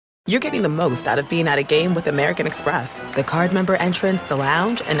you're getting the most out of being at a game with American Express. The card member entrance, the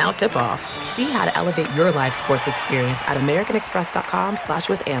lounge, and now tip-off. See how to elevate your live sports experience at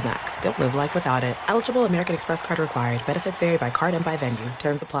americanexpress.com/withAmex. Don't live life without it. Eligible American Express card required. Benefits vary by card and by venue.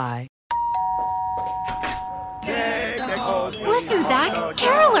 Terms apply. Listen, Zach,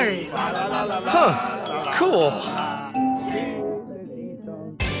 carolers. Huh, cool.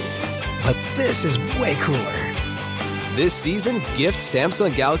 But this is way cooler. This season, gift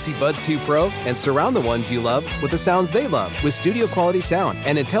Samsung Galaxy Buds 2 Pro and surround the ones you love with the sounds they love with studio-quality sound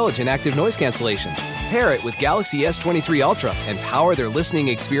and intelligent active noise cancellation. Pair it with Galaxy S23 Ultra and power their listening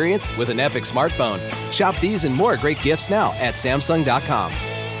experience with an epic smartphone. Shop these and more great gifts now at Samsung.com.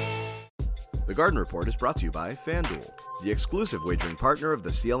 The Garden Report is brought to you by FanDuel, the exclusive wagering partner of the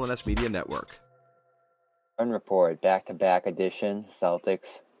CLNS Media Network. Garden Report, back-to-back edition.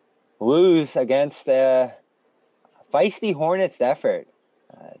 Celtics lose against a feisty Hornets effort.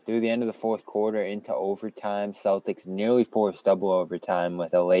 Through the end of the fourth quarter into overtime, Celtics nearly forced double overtime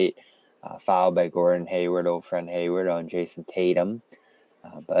with a late foul by Gordon Hayward, old friend Hayward, on Jason Tatum.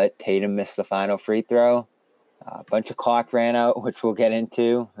 But Tatum missed the final free throw. A bunch of clock ran out, which we'll get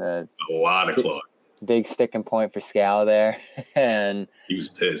into. A lot of clock. Big sticking point for Scal there. And he was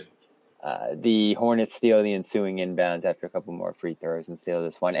pissed. The Hornets steal the ensuing inbounds after a couple more free throws and steal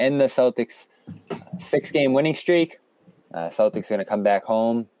this one. And the Celtics' 6-game winning streak. Celtics are going to come back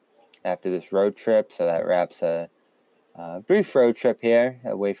home after this road trip. So that wraps a brief road trip here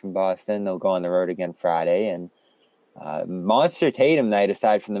away from Boston. They'll go on the road again Friday. And monster Tatum night,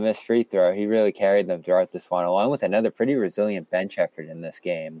 aside from the missed free throw. He really carried them throughout this one, along with another pretty resilient bench effort in this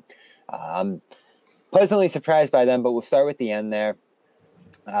game. I'm pleasantly surprised by them, but we'll start with the end there.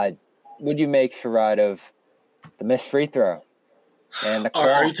 Would you make, Sherrod, of the missed free throw? And the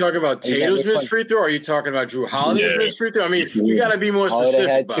are you talking about Tatum's missed free throw, or are you talking about Drew Holiday's missed free throw? I mean, you got to be more specific.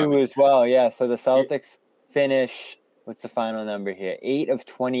 Holiday had about two it. as well, yeah. So the Celtics finish, what's the final number here? 8 of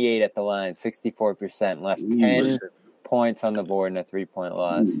 28 at the line, 64%, left 10 points on the board in a 3-point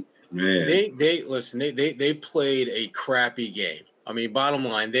loss. Man. They played a crappy game. I mean, bottom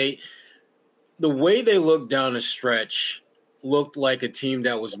line, the way they looked down the stretch looked like a team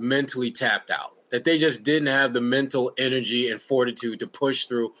that was mentally tapped out, that they just didn't have the mental energy and fortitude to push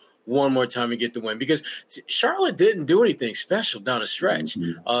through one more time and get the win, because Charlotte didn't do anything special down the stretch.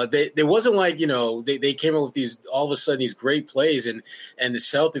 They wasn't like, they came up with these, all of a sudden, these great plays and the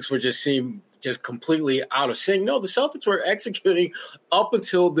Celtics were just completely out of sync. No, the Celtics were executing up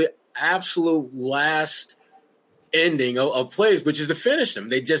until the absolute last ending of plays, which is to finish them.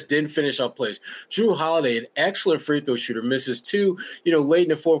 They just didn't finish up plays. Drew Holiday, an excellent free throw shooter, misses 2, late in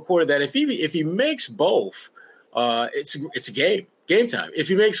the fourth quarter, that if he makes both, it's a game time. If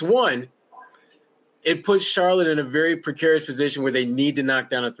he makes one, it puts Charlotte in a very precarious position where they need to knock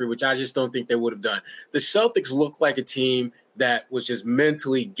down a 3, which I just don't think they would have done. The Celtics look like a team that was just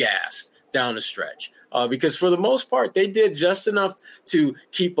mentally gassed down the stretch. Because for the most part, they did just enough to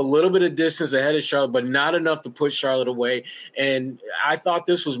keep a little bit of distance ahead of Charlotte, but not enough to put Charlotte away. And I thought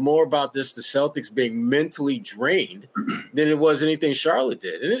this was more about the Celtics being mentally drained than it was anything Charlotte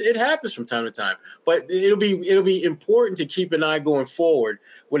did. And it happens from time to time. But it'll be important to keep an eye going forward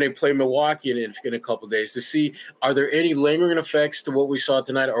when they play Milwaukee in a couple of days to see, are there any lingering effects to what we saw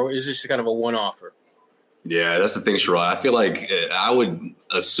tonight, or is this kind of a one-offer? Yeah, that's the thing, Sherrod. I feel like I would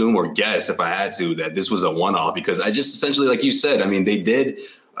assume or guess, if I had to, that this was a one-off, because I just essentially, like you said, I mean, they did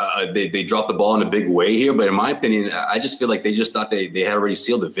they dropped the ball in a big way here. But in my opinion, I just feel like they just thought they had already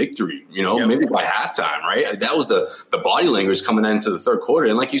sealed the victory, maybe by halftime, right? That was the body language coming into the third quarter.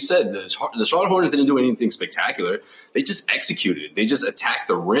 And like you said, the Charlotte Hornets didn't do anything spectacular. They just executed. They just attacked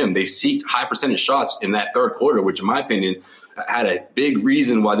the rim. They seeked high percentage shots in that third quarter, which in my opinion had a big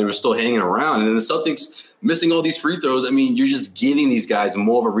reason why they were still hanging around. And then the Celtics missing all these free throws, I mean, you're just giving these guys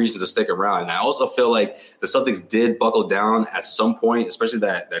more of a reason to stick around. And I also feel like the Celtics did buckle down at some point, especially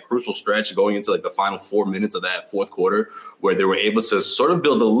that crucial stretch going into like the final 4 minutes of that fourth quarter, where they were able to sort of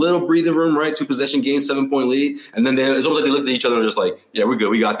build a little breathing room, right? 2-possession game, 7-point lead. And then it's almost like they looked at each other and just like, yeah, we're good.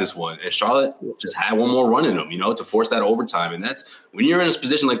 We got this one. And Charlotte just had one more run in them, to force that overtime. And that's when you're in a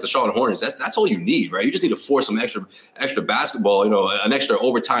position like the Charlotte Hornets, that's all you need, right? You just need to force some extra basketball, an extra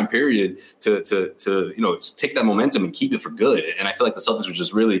overtime period to take that momentum and keep it for good. And I feel like the Celtics were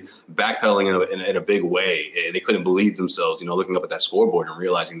just really backpedaling in a big way. They couldn't believe themselves, looking up at that scoreboard and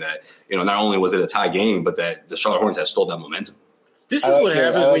realizing that, not only was it a tie game, but that the Charlotte Hornets had stole that momentum. This is what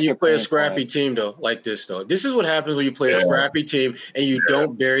happens when you play a scrappy team, though, like this, though. This is what happens when you play a scrappy team and you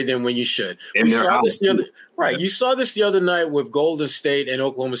don't bury them when you should. You saw this the other night with Golden State and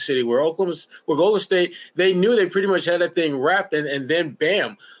Oklahoma City, where Golden State, they knew they pretty much had that thing wrapped, and then,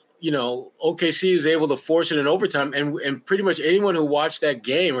 bam, OKC was able to force it in overtime, and pretty much anyone who watched that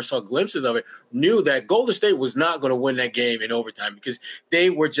game or saw glimpses of it knew that Golden State was not going to win that game in overtime because they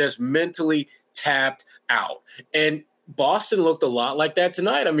were just mentally tapped out. And Boston looked a lot like that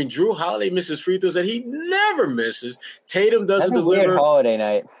tonight. I mean, Drew Holiday misses free throws that he never misses. Tatum doesn't deliver. Weird Holiday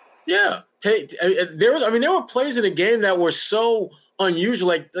night. Yeah, there were plays in the game that were so unusual.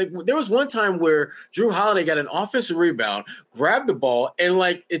 Like there was one time where Drew Holiday got an offensive rebound, grabbed the ball, and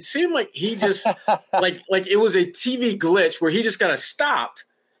like it seemed like he just like it was a TV glitch where he just kind of stopped,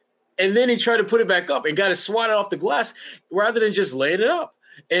 and then he tried to put it back up and got it swatted off the glass rather than just laying it up.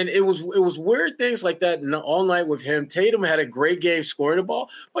 And it was weird things like that all night with him. Tatum had a great game scoring the ball,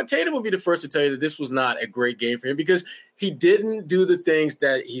 but Tatum would be the first to tell you that this was not a great game for him because he didn't do the things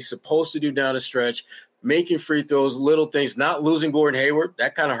that he's supposed to do down the stretch, making free throws, little things, not losing Gordon Hayward.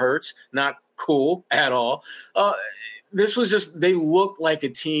 That kind of hurts. Not cool at all. This was just, they looked like a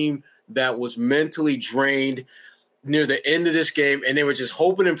team that was mentally drained near the end of this game, and they were just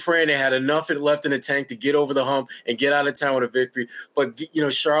hoping and praying they had enough left in the tank to get over the hump and get out of town with a victory. But,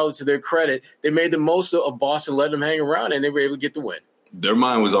 Charlotte, to their credit, they made the most of Boston, letting them hang around, and they were able to get the win. Their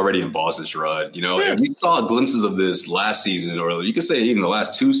mind was already in Boston, Sherrod. And we saw glimpses of this last season, or you could say even the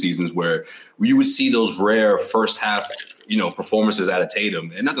last two seasons, where you would see those rare first half, performances out of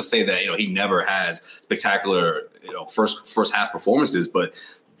Tatum. And not to say that, he never has spectacular, first half performances, but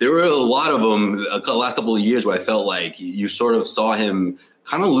there were a lot of them the last couple of years where I felt like you sort of saw him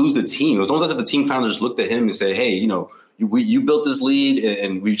kind of lose the team. It was almost as if the team kind of just looked at him and said, hey, you built this lead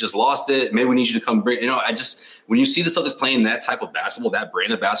and we just lost it. Maybe we need you to come bring, when you see the Celtics playing that type of basketball, that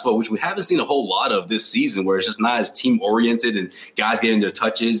brand of basketball, which we haven't seen a whole lot of this season, where it's just not as team oriented and guys getting their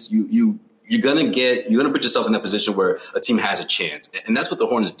touches, you're gonna put yourself in that position where a team has a chance, and that's what the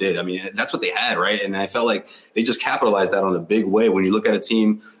Hornets did. I mean, that's what they had, right? And I felt like they just capitalized that on a big way. When you look at a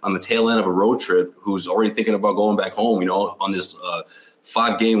team on the tail end of a road trip who's already thinking about going back home, on this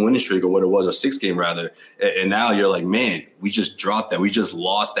 5-game winning streak or what it was, or 6-game rather, and now you're like, man, we just dropped that. We just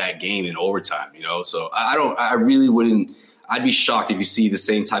lost that game in overtime, So I really wouldn't. I'd be shocked if you see the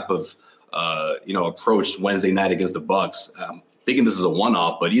same type of approach Wednesday night against the Bucks. Thinking this is a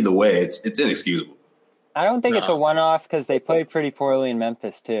one-off, but either way, it's inexcusable. I don't think it's a one-off because they played pretty poorly in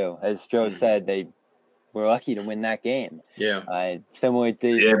Memphis too. As Joe said, they were lucky to win that game. Yeah. Similar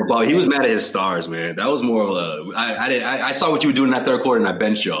to but Bob, he was mad at his stars, man. That was more of a. I saw what you were doing in that third quarter, and I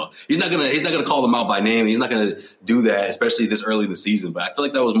benched y'all. He's not gonna call them out by name. He's not gonna do that, especially this early in the season. But I feel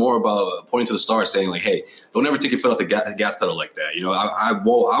like that was more about pointing to the stars, saying like, "Hey, don't ever take your foot off the gas pedal like that."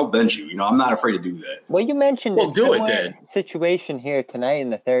 I'll bench you. I'm not afraid to do that. Well, you mentioned a situation here tonight in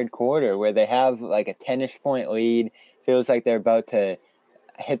the third quarter where they have like a 10-ish point lead. Feels like they're about to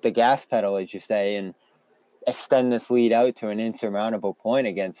hit the gas pedal, as you say, and extend this lead out to an insurmountable point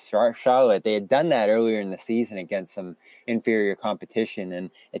against Charlotte. They had done that earlier in the season against some inferior competition,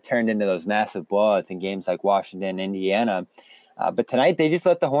 and it turned into those massive blowouts in games like Washington, Indiana. But tonight they just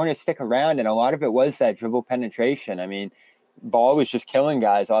let the Hornets stick around, and a lot of it was that dribble penetration. I mean, Ball was just killing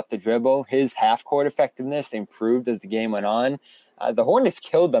guys off the dribble. His half-court effectiveness improved as the game went on. The Hornets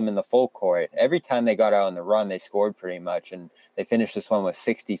killed them in the full court. Every time they got out on the run, they scored pretty much, and they finished this one with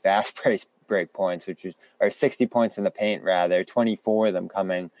 60 fast break points, or 60 points in the paint, rather, 24 of them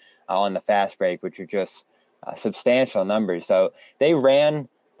coming on the fast break, which are just substantial numbers. So they ran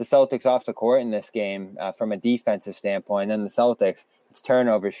the Celtics off the court in this game from a defensive standpoint. And then the Celtics, it's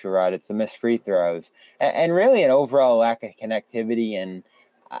turnovers, Sherrod, it's the missed free throws, and really an overall lack of connectivity and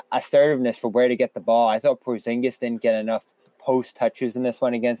assertiveness for where to get the ball. I thought Porzingis didn't get enough post touches in this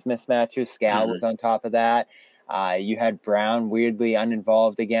one against mismatches. Scal was on top of that. You had Brown weirdly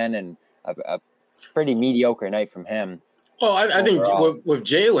uninvolved again, and a pretty mediocre night from him. Well, I think with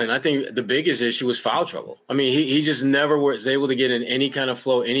Jalen, I think the biggest issue was foul trouble. I mean, he just never was able to get in any kind of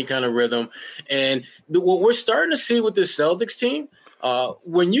flow, any kind of rhythm. And what we're starting to see with this Celtics team,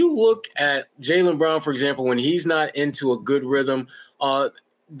 when you look at Jaylen Brown, for example, when he's not into a good rhythm,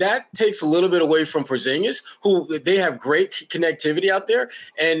 that takes a little bit away from Porzingis, who they have great connectivity out there.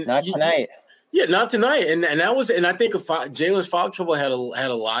 And not tonight. Yeah, not tonight. And that was, and I think Jalen's foul trouble had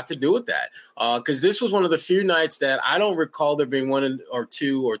a lot to do with that. Because this was one of the few nights that I don't recall there being one or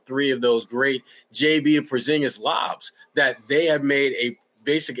two or three of those great JB and Porzingis lobs that they have made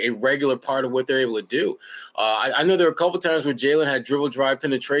a regular part of what they're able to do. I know there were a couple times where Jalen had dribble drive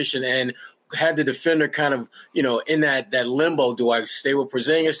penetration, and had the defender kind of, in that limbo. Do I stay with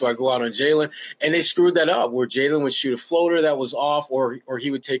Porzingis? Do I go out on Jalen? And they screwed that up where Jalen would shoot a floater that was off, or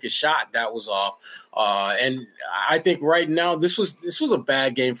he would take a shot that was off. And I think right now this was a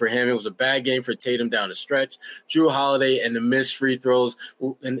bad game for him. It was a bad game for Tatum down the stretch. Drew Holiday and the missed free throws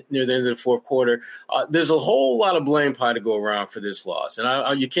near the end of the fourth quarter. There's a whole lot of blame pie to go around for this loss.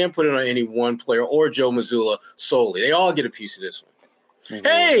 And you can't put it on any one player or Joe Mazzulla solely. They all get a piece of this one.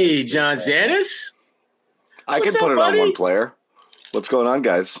 Hey, John Zanis. I can put it on one player. What's going on,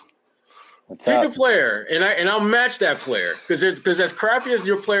 guys? Pick a player, and I'll match that player because as crappy as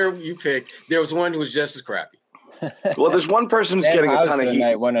your player you pick, there was one who was just as crappy. Well, there's one person who's getting a ton of heat.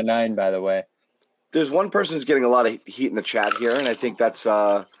 1-9, by the way. There's one person who's getting a lot of heat in the chat here, and I think that's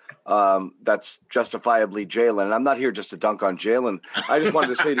justifiably Jalen. And I'm not here just to dunk on Jalen. I just wanted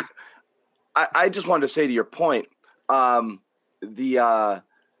to say, I just wanted to say to your point. And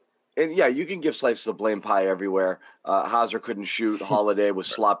yeah, you can give slices of blame pie everywhere. Hauser couldn't shoot. Holiday was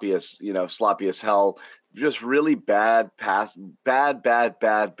sloppy as hell. Just really bad passes.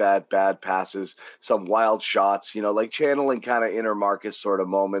 Some wild shots. Like channeling kind of inner Marcus sort of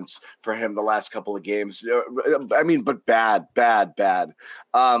moments for him the last couple of games. But bad.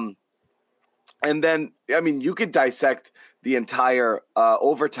 And then, you could dissect the entire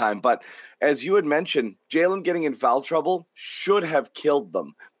overtime. But as you had mentioned, Jalen getting in foul trouble should have killed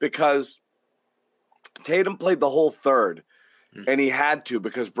them because Tatum played the whole third, and he had to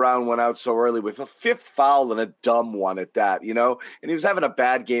because Brown went out so early with a fifth foul and a dumb one at that, and he was having a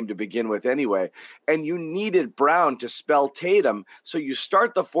bad game to begin with anyway. And you needed Brown to spell Tatum. So you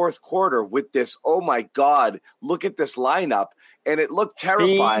start the fourth quarter with this, oh my God, look at this lineup. And it looked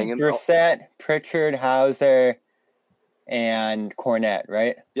terrifying. Brissett, Pritchard, Hauser, and Cornette,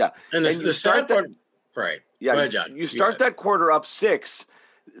 right? Yeah. And the sad part, right. Yeah. Go ahead, John. You start that quarter up 6.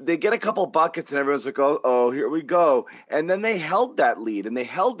 They get a couple buckets and everyone's like, oh, here we go. And then they held that lead and they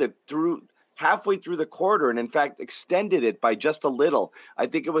held it through halfway through the quarter and in fact extended it by just a little. I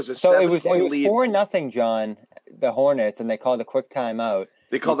think it was a 7-point lead. It was 4-0, John, the Hornets, and they called a quick timeout.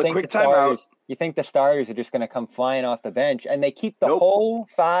 They called a quick timeout. You think the starters are just going to come flying off the bench, and they keep the whole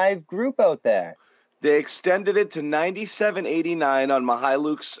 5 group out there. They extended it to 97-89 on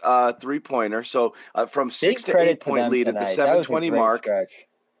Mihailuk's three-pointer. So from 6 to 8-point lead tonight. At the 7:20 mark. Stretch.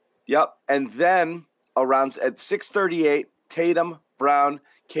 Yep. And then around at 6:38, Tatum, Brown,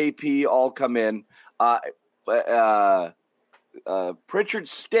 KP all come in. Pritchard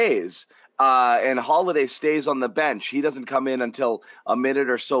stays. And Holiday stays on the bench. He doesn't come in until a minute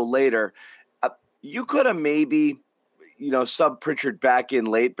or so later. You could have maybe, sub Pritchard back in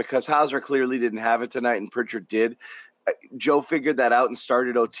late because Hauser clearly didn't have it tonight and Pritchard did. Joe figured that out and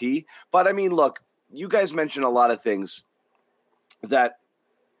started OT. But, look, you guys mentioned a lot of things that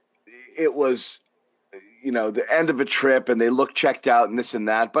it was, the end of a trip and they look checked out and this and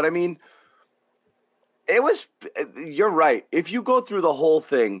that. But, you're right. If you go through the whole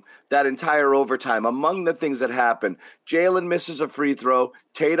thing, that entire overtime, among the things that happen, Jalen misses a free throw.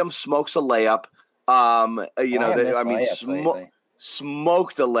 Tatum smokes a layup.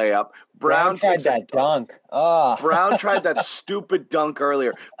 Smoked a layup. Brown tried that dunk. Oh. Brown tried that stupid dunk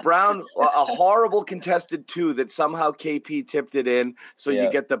earlier. Brown, a horrible contested 2 that somehow KP tipped it in. So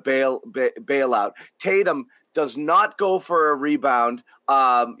you get the bailout. Tatum does not go for a rebound,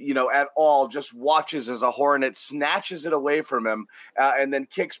 at all, just watches as a Hornet snatches it away from him and then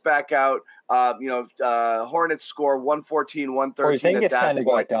kicks back out. Hornets score 114-113 Porzingis at that kind of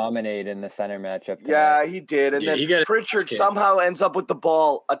point. Got dominated in the center matchup tonight. Yeah, he did. And then Pritchard somehow ends up with the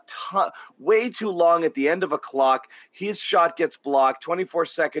ball way too long at the end of a clock. His shot gets blocked,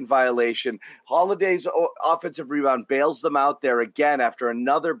 24-second violation. Holiday's offensive rebound bails them out there again after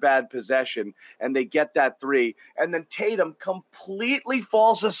another bad possession, and they get that 3. And then Tatum completely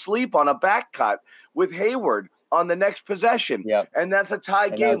falls asleep on a back cut with Hayward on the next possession. Yep. And that's a tie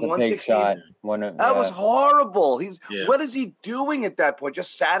game, 116. That was horrible. What is he doing at that point?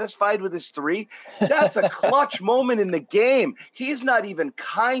 Just satisfied with his 3? That's a clutch moment in the game. He's not even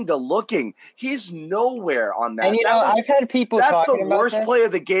kind of looking. He's nowhere on that. And I've had people talking about that's the worst play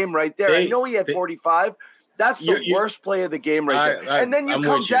of the game right there. I know he had 45. That's the worst play of the game right there. And then you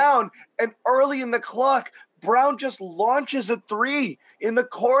come down, and early in the clock, Brown just launches a 3 in the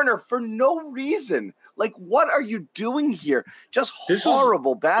corner for no reason. Like, what are you doing here? Just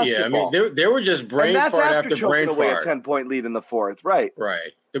horrible basketball. Yeah, they were just brain fart after brain fart. Away a 10-point lead in the fourth, right?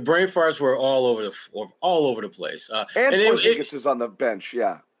 Right. The brain farts were all over the place. And Porzingis is on the bench,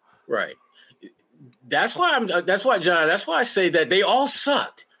 yeah. Right. That's why John. That's why I say that they all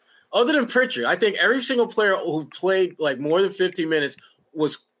sucked. Other than Pritchard, I think every single player who played like more than 50 minutes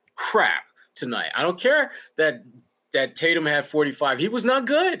was crap. tonight. I don't care that Tatum had 45. He was not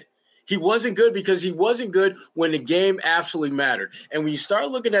good. He wasn't good because he wasn't good when the game absolutely mattered. And when you start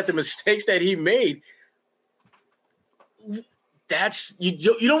looking at the mistakes that he made, that's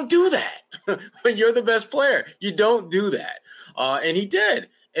you don't do that when you're the best player. You don't do that. And he did.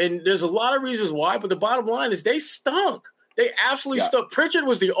 And there's a lot of reasons why, but the bottom line is they stunk. They absolutely stunk. Pritchard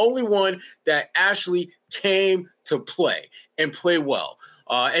was the only one that actually came to play and play well.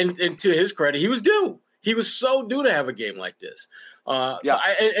 And to his credit, he was due. He was so due to have a game like this.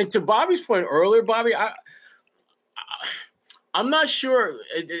 And to Bobby's point earlier, Bobby, I'm not sure.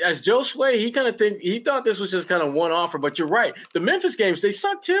 As Joe Sway, he thought this was just kind of one offer, but you're right. The Memphis games, they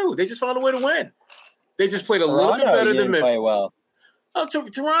suck too. They just found a way to win. They just played a little bit better than Memphis. Play well. Oh,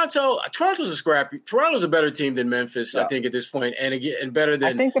 Toronto's a scrappy. Toronto's a better team than Memphis, I think, at this point, and better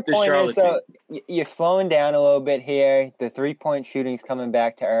than I think the point Charlotte is, you're slowing down a little bit here. The 3-point shooting's coming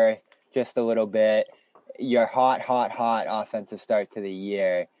back to earth just a little bit. Your hot offensive start to the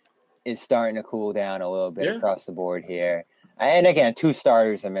year is starting to cool down a little bit across the board here. And again, 2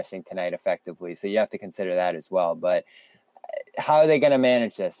 starters are missing tonight effectively, so you have to consider that as well. But how are they going to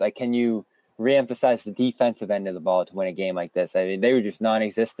manage this? Like, can you reemphasize the defensive end of the ball to win a game like this? I mean, they were just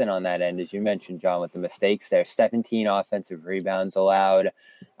non-existent on that end, as you mentioned, John, with the mistakes there. 17 offensive rebounds allowed,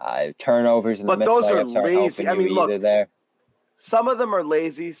 turnovers in the missed those are layups lazy. I mean, look, there. Some of them are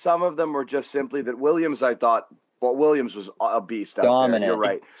lazy. Some of them were just simply that Williams, I thought, well, Williams was a beast out Dominant. there. You're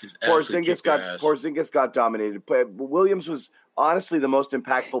right. Porzingis got dominated. But Williams was honestly the most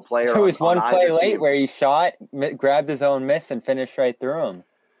impactful player. There was one play late team. where he shot, grabbed his own miss, and finished right through him.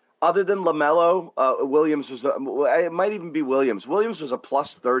 Other than LaMelo, Williams was. It might even be Williams. Williams was a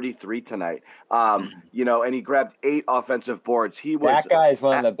plus 33 tonight. And he grabbed 8 offensive boards. That guy is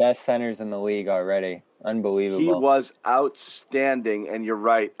one of the best centers in the league already. Unbelievable. He was outstanding, and you're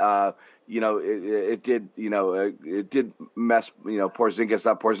right. It did mess Porzingis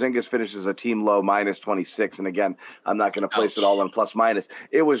up. Porzingis finishes a team low minus 26, and again, I'm not going to place it all on plus minus.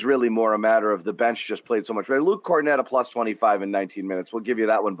 It was really more a matter of the bench just played so much better. Luke Cornett a plus 25 in 19 minutes. We'll give you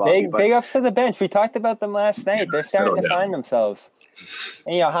that one, Bobby. Big ups to the bench. We talked about them last night. They're starting to find themselves.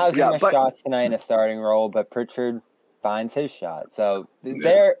 And Hauser missed shots tonight in a starting role, but Pritchard finds his shot. So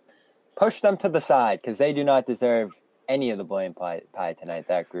they're push them to the side because they do not deserve any of the blame pie tonight.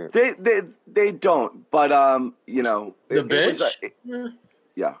 That group, they don't. But the bench,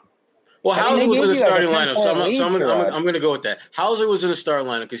 yeah. Well, Hauser was in the starting lineup, so I'm going to go with that. Hauser was in the starting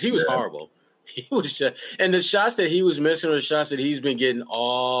lineup because he was horrible. He was just, and the shots that he was missing are the shots that he's been getting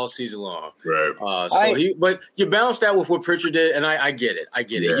all season long. Right. But you balance that with what Pritchard did, and I get it. I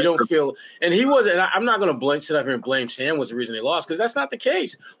get it. You don't feel, and he wasn't. And I'm not going to sit up here and blame Sam was the reason they lost because that's not the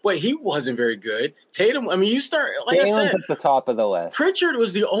case. But he wasn't very good. Tatum. I mean, you start like Tatum's I said at the top of the list. Pritchard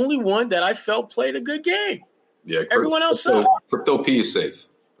was the only one that I felt played a good game. Yeah. Everyone else sucked. Crypto P is safe.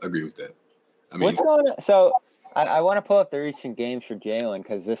 I agree with that. I mean, what's going on? So. I want to pull up the recent games for Jalen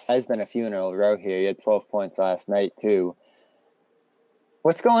because this has been a few in a row here. He had 12 points last night, too.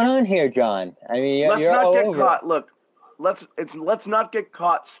 What's going on here, John? I mean, let's not get caught. Look, let's not get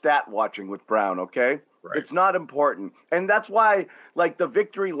caught stat watching with Brown, okay? Right. It's not important. And that's why, like, the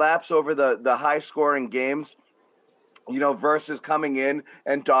victory laps over the high-scoring games, versus coming in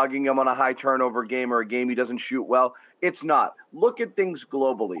and dogging him on a high turnover game or a game he doesn't shoot well. It's not. Look at things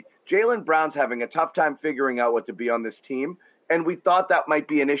globally. Jaylen Brown's having a tough time figuring out what to be on this team, and we thought that might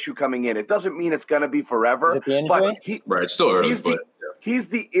be an issue coming in. It doesn't mean it's going to be forever, but it's still early. He's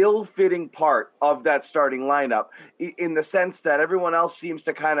the ill-fitting part of that starting lineup in the sense that everyone else seems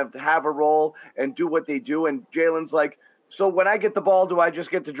to kind of have a role and do what they do, and Jalen's like, so when I get the ball, do I just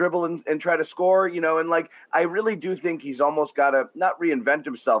get to dribble and try to score? And like, I really do think he's almost got to not reinvent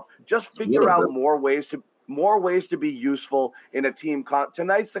himself, just figure out more ways to be useful in a team.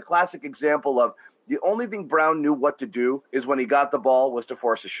 Tonight's the classic example of the only thing Brown knew what to do is when he got the ball was to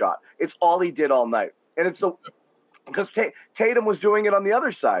force a shot. It's all he did all night. And it's so because Tatum was doing it on the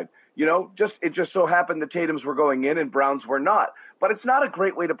other side. It just so happened the Tatums were going in and Browns were not. But it's not a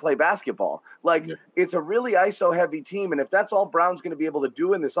great way to play basketball. It's a really ISO-heavy team, and if that's all Brown's going to be able to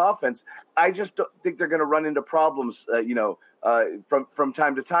do in this offense, I just don't think they're going to run into problems, from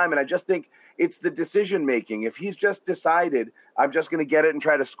time to time. And I just think it's the decision-making. If he's just decided, I'm just going to get it and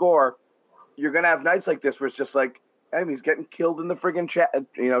try to score, you're going to have nights like this where it's just like, I mean, he's getting killed in the friggin' chat,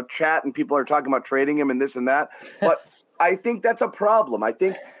 and people are talking about trading him and this and that. But I think that's a problem. I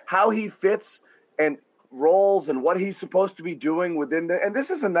think how he fits and roles and what he's supposed to be doing and this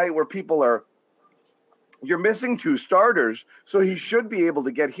is a night where you're missing 2 starters, so he should be able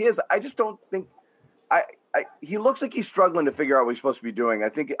to get his. I just don't think he looks like he's struggling to figure out what he's supposed to be doing. I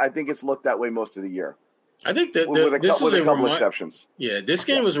think it's looked that way most of the year. I think that with a couple exceptions. Yeah, this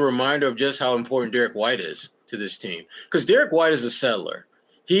game was a reminder of just how important Derek White is to this team, because Derek White is a settler.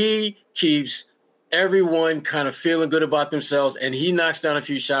 He keeps everyone kind of feeling good about themselves, and he knocks down a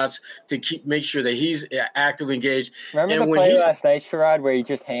few shots to make sure that he's actively engaged. Remember the play last night, Sherrod, where he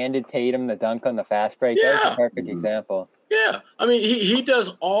just handed Tatum the dunk on the fast break? Yeah. That was a perfect example. Yeah. I mean, he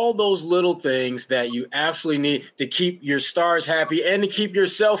does all those little things that you absolutely need to keep your stars happy and to keep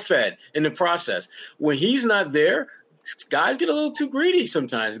yourself fed in the process. When he's not there, guys get a little too greedy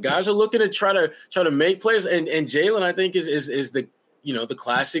sometimes. Guys are looking to try to make plays, and Jalen, I think, is the the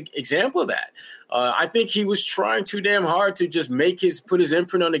classic example of that. I think he was trying too damn hard to just put his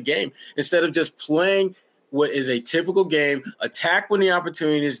imprint on the game instead of just playing what is a typical game, attack when the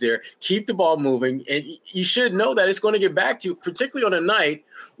opportunity is there, keep the ball moving. And you should know that it's going to get back to you, particularly on a night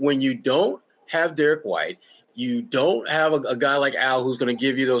when you don't have Derek White. You don't have a guy like Al who's going to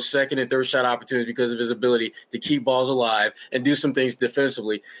give you those second and third shot opportunities because of his ability to keep balls alive and do some things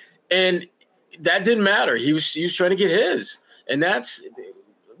defensively. And that didn't matter. He was trying to get his. And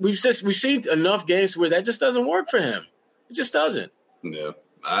we've seen enough games where that just doesn't work for him. It just doesn't. Yeah.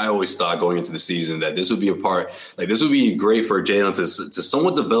 I always thought going into the season that this would be this would be great for Jalen to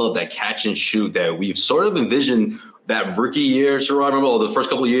somewhat develop that catch and shoot that we've sort of envisioned that rookie year. Sure, I remember the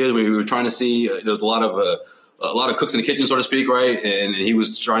first couple of years we were trying to see there was a lot of cooks in the kitchen, so to speak, right? And he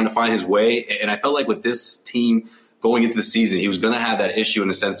was trying to find his way. And I felt like with this team going into the season, he was going to have that issue in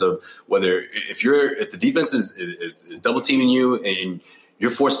the sense of whether if the defense is double teaming you and you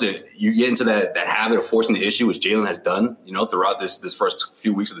get into that habit of forcing the issue, which Jalen has done, throughout this first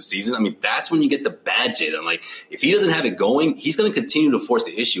few weeks of the season. I mean, that's when you get the bad Jalen. Like, if he doesn't have it going, he's going to continue to force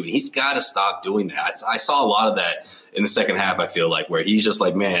the issue, and he's got to stop doing that. I saw a lot of that in the second half. I feel like where he's just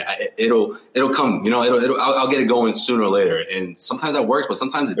like, man, it'll come. I'll get it going sooner or later. And sometimes that works, but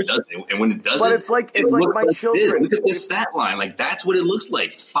sometimes it doesn't. And when it doesn't, but it's like my children. Look at this stat line. Like, that's what it looks like.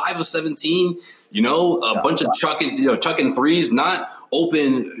 It's 5 of 17. Bunch of chucking threes, not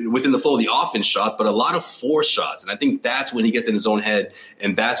open within the flow of the offense shot, but a lot of force shots. And I think that's when he gets in his own head,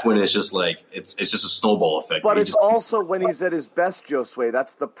 and that's when it's just like it's just a snowball effect. But it's also when he's at his best, Josue.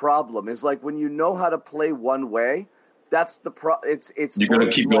 That's the problem. Is like when you know how to play one way, that's the it's you're going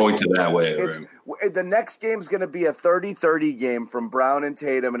to keep going to that way. Right? The next game's going to be a 30-30 game from Brown and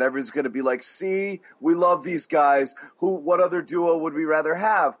Tatum, and everyone's going to be like, see, we love these guys. What other duo would we rather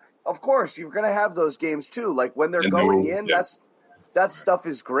have? Of course, you're going to have those games too. Like when they're going in, that stuff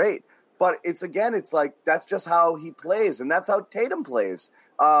is great. But it's like that's just how he plays, and that's how Tatum plays.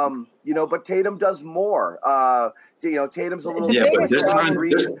 But Tatum does more. Tatum's a little but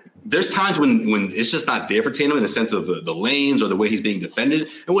there's times when it's just not there for Tatum in the sense of the lanes or the way he's being defended.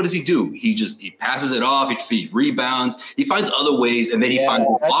 And what does he do? He passes it off. He rebounds. He finds other ways, and then he finds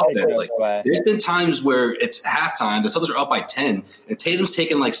offense. Like, there's been times where it's halftime, the Celtics are up by 10, and Tatum's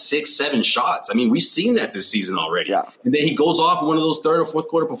taking like 6-7 shots. I mean, we've seen that this season already. Yeah. And then he goes off in one of those third or fourth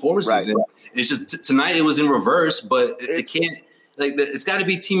quarter performances. Right. And it's just tonight it was in reverse, but it can't. Like, it's got to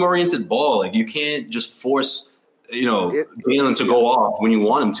be team-oriented ball. Like, you can't just force, Jalen to go off when you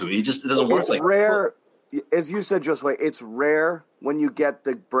want him to. It doesn't work. It's rare, as you said, Josue. It's rare when you get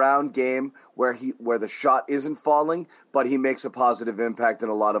the Brown game where the shot isn't falling, but he makes a positive impact in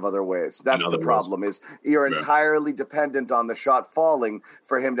a lot of other ways. That's the problem. Is you're entirely dependent on the shot falling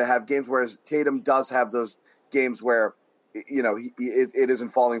for him to have games, whereas Tatum does have those games where it isn't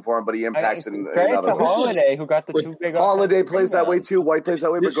falling for him, but he impacts it in other ways. Holiday, who got the two big. Holiday plays that way too. White plays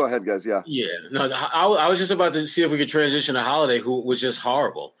that way. But go ahead, guys. Yeah. Yeah. No, I was just about to see if we could transition to Holiday, who was just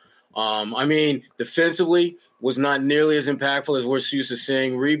horrible. I mean, defensively was not nearly as impactful as we're used to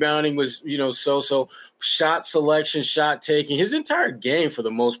seeing. Rebounding was, so. Shot selection, shot taking, his entire game for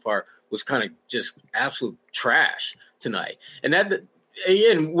the most part was kind of just absolute trash tonight, and that.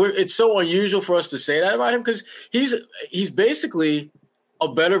 Again, it's so unusual for us to say that about him because he's basically a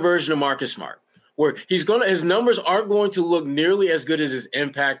better version of Marcus Smart, where his numbers aren't going to look nearly as good as his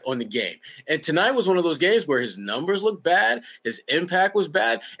impact on the game. And tonight was one of those games where his numbers looked bad, his impact was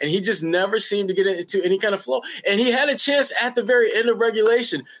bad, and he just never seemed to get into any kind of flow. And he had a chance at the very end of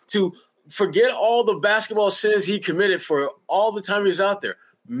regulation to forget all the basketball sins he committed for all the time he was out there.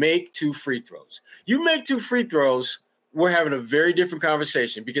 Make 2 free throws. You make 2 free throws, we're having a very different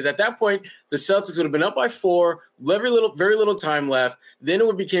conversation because at that point, the Celtics would have been up by 4, very little time left. Then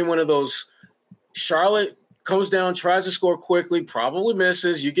it became one of those Charlotte comes down, tries to score quickly, probably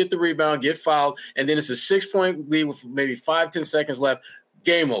misses. You get the rebound, get fouled, and then it's a 6-point lead with maybe 5-10 seconds left.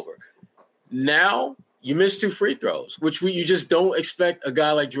 Game over. Now you missed 2 free throws, which you just don't expect a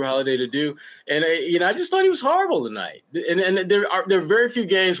guy like Drew Holiday to do. And I just thought he was horrible tonight. And there are very few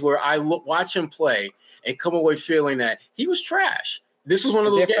games where I watch him play and come away feeling that he was trash. This was one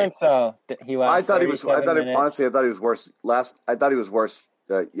of those games. I thought he was worse. I thought he was worse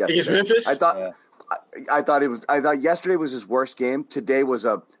yesterday. Against Memphis? I thought yesterday was his worst game. Today was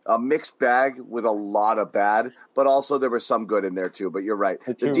a mixed bag with a lot of bad, but also there was some good in there too. But you're right.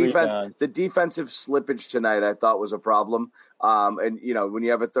 The defensive slippage tonight I thought was a problem. And when you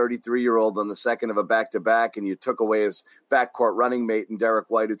have a 33-year-old on the second of a back-to-back and you took away his backcourt running mate and Derek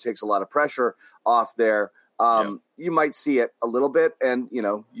White, who takes a lot of pressure off there, you might see it a little bit. And,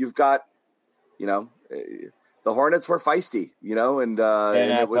 you've got, the Hornets were feisty, and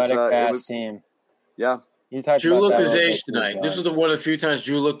it was team. Yeah. Drew looked his age tonight. This was one of the few times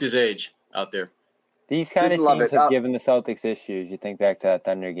Drew looked his age out there. These kind of teams have given the Celtics issues. You think back to that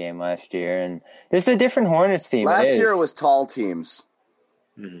Thunder game last year, and this is a different Hornets team. Last year it was tall teams.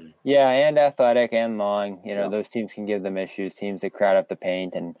 Mm-hmm. Yeah, and athletic and long. Those teams can give them issues. Teams that crowd up the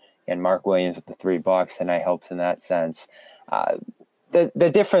paint, and Mark Williams with the 3 blocks tonight helps in that sense.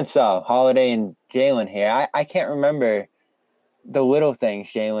 The difference, though, Holiday and Jalen here, I can't remember the little things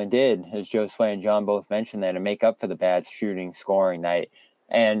Jalen did, as Joe Sway and John both mentioned there, to make up for the bad shooting, scoring night.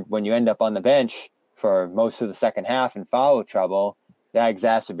 And when you end up on the bench for most of the second half in foul trouble, that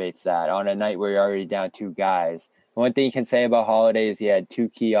exacerbates that on a night where you're already down 2 guys. One thing you can say about Holiday is he had 2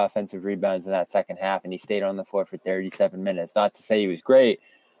 key offensive rebounds in that second half, and he stayed on the floor for 37 minutes. Not to say he was great,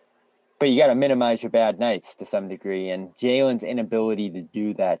 but you got to minimize your bad nights to some degree. And Jalen's inability to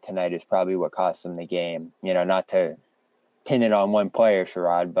do that tonight is probably what cost him the game. Not to pin it on one player,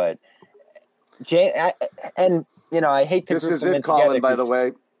 Sherrod, but I hate to. This is it, Colin. By the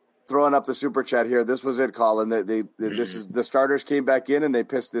way, throwing up the super chat here. This was it, Colin. This is the starters came back in and they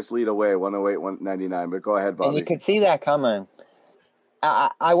pissed this lead away, 108-199. But go ahead, Bobby. And you could see that coming.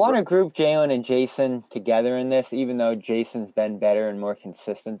 I want to group Jalen and Jason together in this, even though Jason's been better and more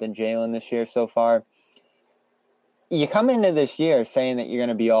consistent than Jalen this year so far. You come into this year saying that you're going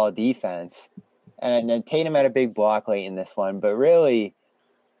to be all defense. And then Tatum had a big block late in this one. But really,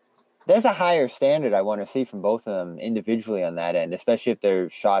 there's a higher standard I want to see from both of them individually on that end, especially if their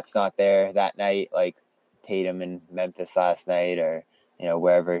shot's not there that night, like Tatum in Memphis last night, or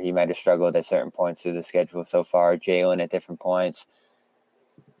wherever he might have struggled at certain points through the schedule so far, Jalen at different points.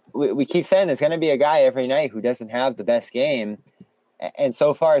 We keep saying there's going to be a guy every night who doesn't have the best game. And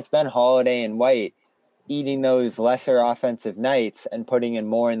so far it's been Holiday and White eating those lesser offensive nights and putting in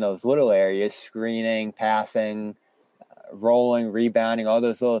more in those little areas, screening, passing, rolling, rebounding, all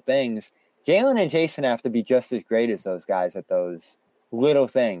those little things. Jalen and Jason have to be just as great as those guys at those little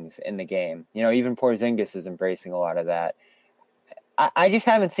things in the game. Even Porzingis is embracing a lot of that. I just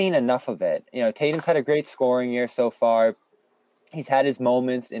haven't seen enough of it. Tatum's had a great scoring year so far. He's had his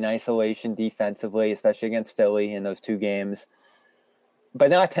moments in isolation defensively, especially against Philly in those 2 games. But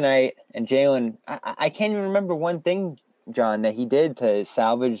not tonight. And Jalen, I can't even remember one thing, John, that he did to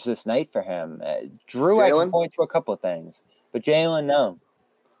salvage this night for him. Drew, I can point to a couple of things. But Jalen, no.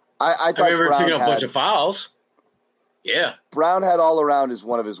 I thought Brown picking up a bunch of fouls. Yeah. Brown had all around as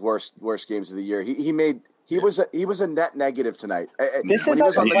one of his worst games of the year. He was a net negative tonight. This is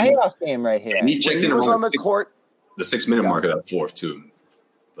like a playoff game right here. And he checked in was on the court. The 6-minute mark of that fourth, too.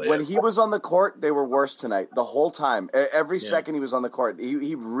 But when he was on the court, they were worse tonight the whole time. Every second he was on the court,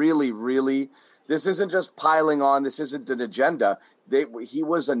 he really, really – this isn't just piling on. This isn't an agenda. He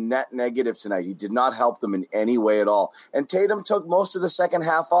was a net negative tonight. He did not help them in any way at all. And Tatum took most of the second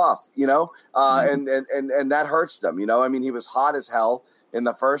half off, and that hurts them. He was hot as hell in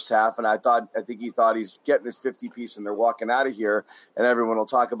the first half, and I think he thought he's getting his 50-piece and they're walking out of here, and everyone will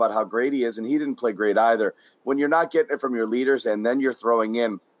talk about how great he is, and he didn't play great either. When you're not getting it from your leaders and then you're throwing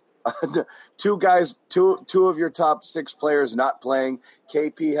in 2 guys, two of your top 6 players not playing,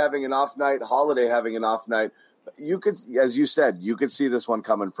 KP having an off night, Holiday having an off night, you could, as you said, you could see this one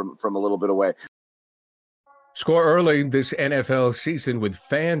coming from a little bit away. Score early this NFL season with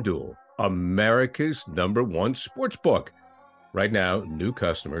FanDuel, America's #1 sportsbook. Right now, new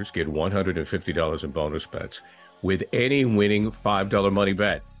customers get $150 in bonus bets with any winning $5 money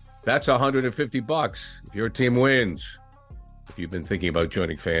bet. That's $150 if your team wins. If you've been thinking about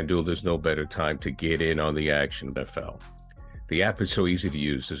joining FanDuel, there's no better time to get in on the action, NFL. The app is so easy to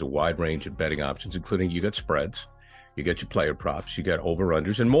use. There's a wide range of betting options, including you got spreads, you got your player props, you got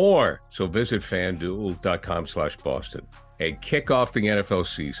over-unders, and more. So visit FanDuel.com/Boston and kick off the NFL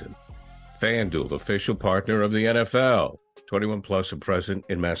season. FanDuel, the official partner of the NFL. 21 plus and present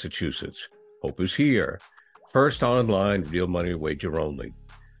in Massachusetts. Hope is here. First online, real money wager only.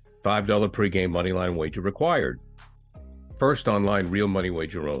 $5 pregame moneyline wager required. First online real money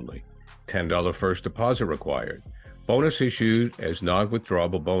wager only. $10 first deposit required. Bonus issued as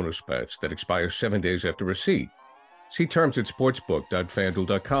non-withdrawable bonus bets that expire 7 days after receipt. See terms at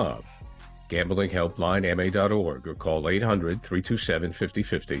sportsbook.fanduel.com. Gambling helpline ma.org or call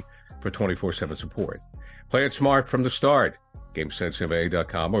 800-327-5050 for 24/7 support. Play it smart from the start.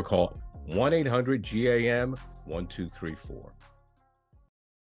 GameSenseMA.com or call 1-800-GAM-1234.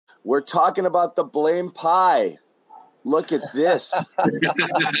 We're talking about the blame pie. Look at this.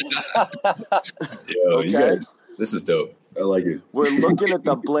 Yo, you guys, this is dope. I like it. We're looking at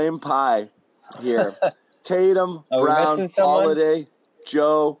the blame pie here. Tatum, Brown, Holiday,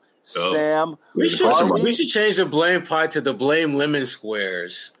 Joe, Sam. We should change the blame pie to the blame lemon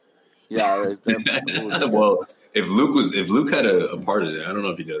squares. Yeah, right there. Well, if Luke had a part of it, I don't know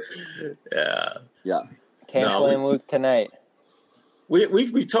if he does. Yeah. Can't blame Luke tonight.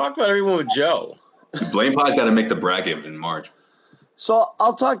 We've talked about everyone with Joe. Blame pie's got to make the bracket in March. So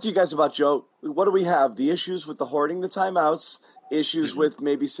I'll talk to you guys about Joe. What do we have? The issues with the hoarding the timeouts, issues with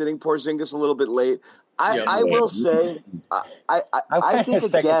maybe sitting Porzingis a little bit late. I will say, I think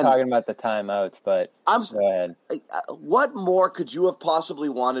sick again of talking about the timeouts, but go ahead. What more could you have possibly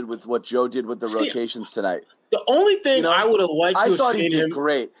wanted with what Joe did with the rotations tonight? The only thing I would have liked to have seen him. I thought he did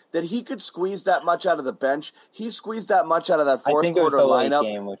great. That he could squeeze that much out of the bench. He squeezed that much out of that fourth quarter lineup.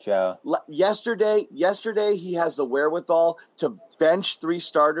 Game with Joe. Yesterday, he has the wherewithal to bench 3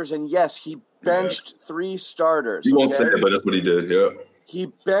 starters, and yes, he benched 3 starters. You won't say it, but that's what he did. Yeah.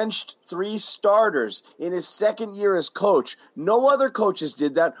 He benched 3 starters in his second year as coach. No other coaches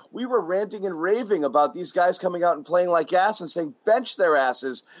did that. We were ranting and raving about these guys coming out and playing like ass and saying bench their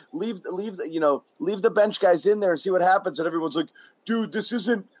asses, leave the bench guys in there and see what happens. And everyone's like, dude, this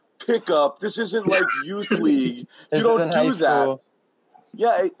isn't pickup. This isn't like youth league. You don't do that.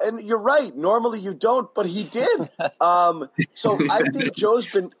 Yeah, and you're right. Normally you don't, but he did. So I think Joe's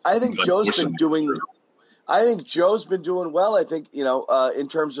been doing well. I think, in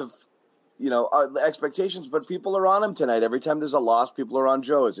terms of, the expectations, but people are on him tonight. Every time there's a loss, people are on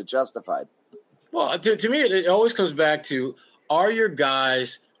Joe. Is it justified? Well, to me, it always comes back to, are your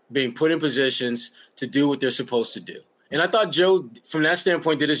guys being put in positions to do what they're supposed to do? And I thought Joe, from that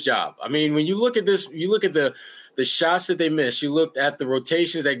standpoint, did his job. I mean, when you look at this, you look at the shots that they missed, you looked at the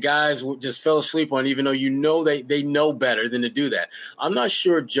rotations that guys just fell asleep on, even though they know better than to do that. I'm not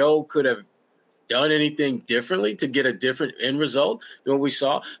sure Joe could have done anything differently to get a different end result than what we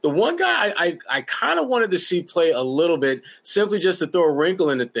saw. The one guy I kind of wanted to see play a little bit, simply just to throw a wrinkle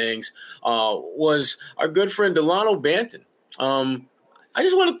into things, was our good friend Delano Banton. I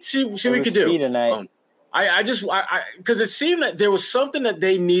just wanted to see what we could do tonight. Because it seemed that there was something that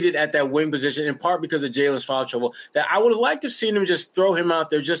they needed at that wing position, in part because of Jalen's foul trouble, that I would have liked to have seen him just throw him out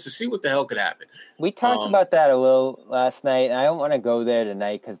there just to see what the hell could happen. We talked about that a little last night, and I don't want to go there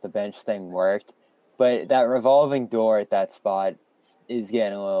tonight because the bench thing worked. But that revolving door at that spot is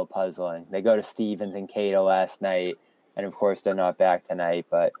getting a little puzzling. They go to Stevens and Cato last night, and of course they're not back tonight.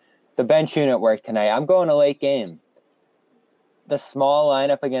 But the bench unit worked tonight. I'm going to late game. The small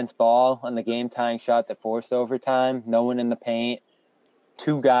lineup against Ball on the game-tying shot that forced overtime, no one in the paint,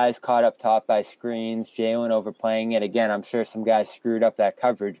 2 guys caught up top by screens, Jalen overplaying it. Again, I'm sure some guys screwed up that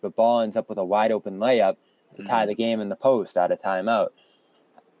coverage, but Ball ends up with a wide-open layup to tie the game in the post out of timeout.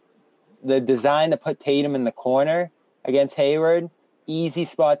 The design to put Tatum in the corner against Hayward, easy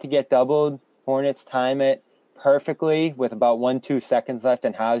spot to get doubled. Hornets time it perfectly with about 1-2 seconds left,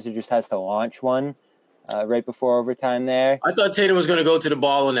 and Hauser just has to launch one right before overtime there. I thought Tatum was going to go to the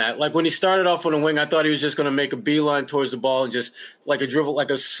ball in that. Like when he started off on the wing, I thought he was just going to make a beeline towards the ball and just like a dribble,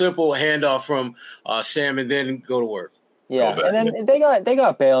 like a simple handoff from Sam, and then go to work. Yeah, and then they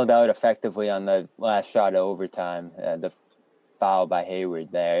got bailed out effectively on the last shot of overtime, the foul by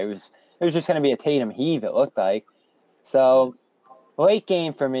Hayward there. It was just going to be a Tatum heave, it looked like. So late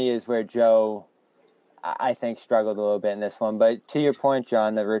game for me is where Joe, I think, struggled a little bit in this one. But to your point,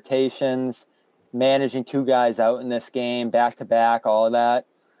 John, the rotations, managing 2 guys out in this game, back-to-back, all of that,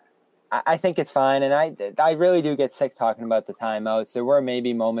 I think it's fine. And I really do get sick talking about the timeouts. There were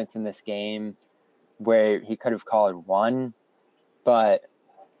maybe moments in this game where he could have called one, but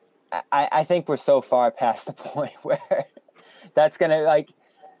I think we're so far past the point where that's going to, like,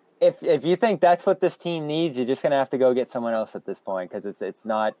 if you think that's what this team needs, you're just going to have to go get someone else at this point because it's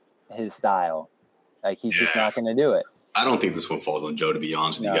not his style. Like, he's just not going to do it. I don't think this one falls on Joe, to be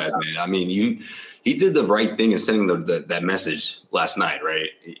honest with you guys, man. I mean, he did the right thing in sending that message last night, right?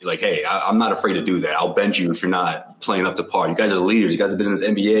 Like, hey, I'm not afraid to do that. I'll bench you if you're not playing up to par. You guys are leaders. You guys have been in this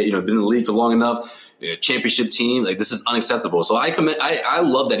NBA, been in the league for long enough. championship team. Like, this is unacceptable. So I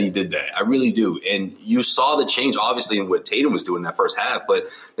love that he did that. I really do. And you saw the change, obviously, in what Tatum was doing in that first half. But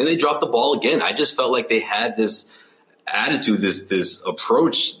then they dropped the ball again. I just felt like they had this attitude, this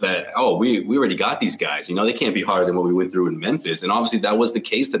approach that, we already got these guys. They can't be harder than what we went through in Memphis. And obviously that was the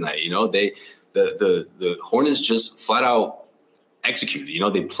case tonight. The Hornets just flat out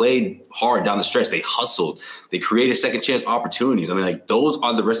executed. They played hard down the stretch. They hustled. They created second chance opportunities. I mean, like, those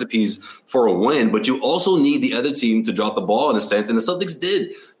are the recipes for a win, but you also need the other team to drop the ball in a sense. And the Celtics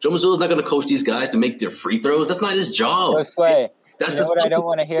did. Joe Mazzulla's not going to coach these guys to make their free throws. That's not his job. No sway. That's what I don't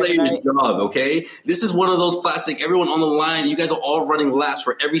want to hear tonight? Job, okay? This is one of those classic, everyone on the line, you guys are all running laps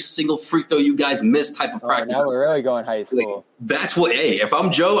for every single free throw you guys miss type of practice. Now we're really going high school. Like, that's what, if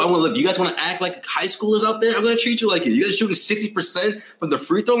I'm Joe, I'm going to look, you guys want to act like high schoolers out there? I'm going to treat you like it. You guys shooting 60% from the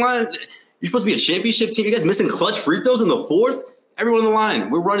free throw line? You're supposed to be a championship team. You guys missing clutch free throws in the fourth? Everyone on the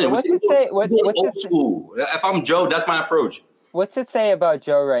line, we're running. What's it say? What's old school. If I'm Joe, that's my approach. What's it say about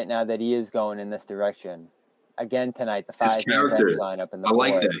Joe right now that he is going in this direction? Again tonight, the 5 character lineup in the I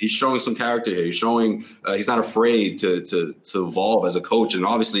like board. that. He's showing some character here. He's showing he's not afraid to evolve as a coach, and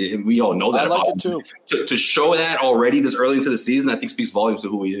obviously we all know that. I like it too. To show that already this early into the season, I think speaks volumes to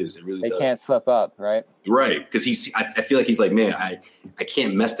who he is. It really does. They can't slip up, right? Right, because I feel like he's like, man, I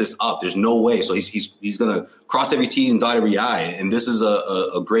can't mess this up. There's no way. So he's gonna cross every T and dot every I, and this is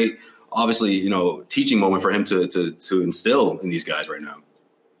a great, obviously, teaching moment for him to instill in these guys right now.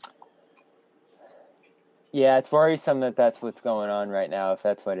 Yeah, it's worrisome that that's what's going on right now, if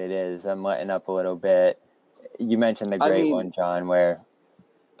that's what it is. I'm letting up a little bit. You mentioned the great one, John, where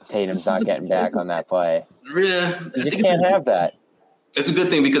Tatum's not getting back on that play. Yeah. You just can't have that. It's a good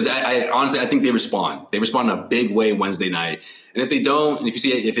thing because I honestly, I think they respond. They respond in a big way Wednesday night. And if they don't, and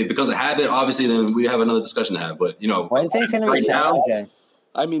if it becomes a habit, obviously, then we have another discussion to have. But, Wednesday's going to be challenging.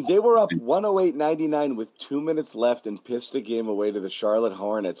 I mean, they were up 108-99 with 2 minutes left and pissed a game away to the Charlotte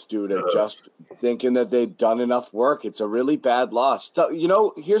Hornets due to just thinking that they'd done enough work. It's a really bad loss. So,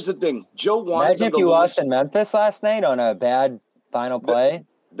 here's the thing. Joe wanted Imagine if you lost in Memphis last night on a bad final play.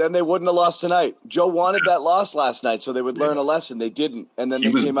 Then they wouldn't have lost tonight. Joe wanted that loss last night so they would learn a lesson. They didn't. And then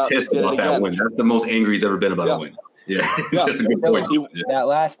they came out and did it again. Win. That's the most angry he's ever been about a win. Yeah. That's a good point. That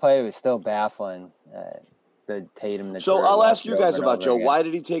last play was still baffling. The Tatum. So I'll ask you guys about Joe. Again. Why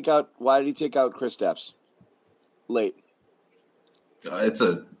did he take out Kristaps late? I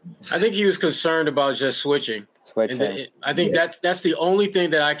think he was concerned about just switching. I think that's the only thing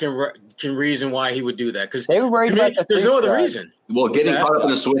that I can reason why he would do that, because they were worried about there's no other reason. Well, getting caught up in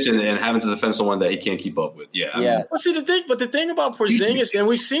the switch and having to defend someone that he can't keep up with. Yeah. Well, see the thing about Porzingis, and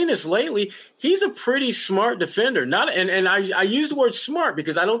we've seen this lately, he's a pretty smart defender. And I use the word smart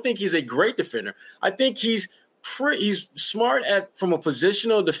because I don't think he's a great defender. I think he's smart from a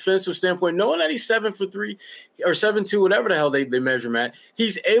positional defensive standpoint, knowing that he's 7'3" or 7'2", whatever the hell they measure him at.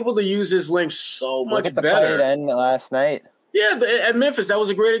 He's able to use his length so much better. Play at end last night. Yeah, at Memphis, that was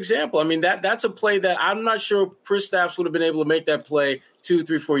a great example. I mean, that's a play that I'm not sure Kristaps would have been able to make that play 2,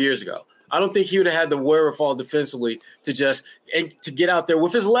 3, 4 years ago. I don't think he would have had the wherewithal defensively to get out there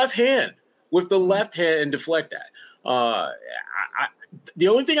with his left hand, and deflect that. The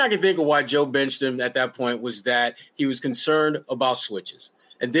only thing I can think of why Joe benched him at that point was that he was concerned about switches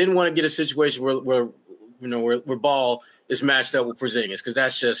and didn't want to get a situation where Ball is matched up with Porzingis, because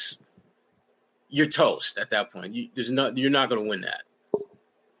that's just you're toast at that point. You're not going to win that.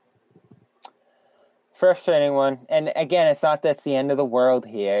 Frustrating one. And again, it's not that's the end of the world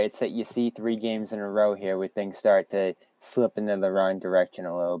here. It's that you see 3 games in a row here where things start to slip into the wrong direction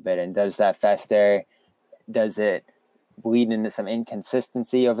a little bit. And does that fester? Does it bleed into some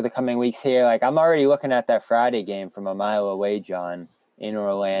inconsistency over the coming weeks here? Like, I'm already looking at that Friday game from a mile away, John, in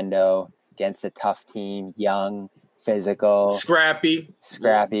Orlando against a tough team, young, physical, scrappy,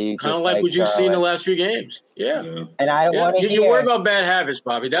 kind of like what you've seen the last few games. Yeah. And I don't want to hear. You worry about bad habits,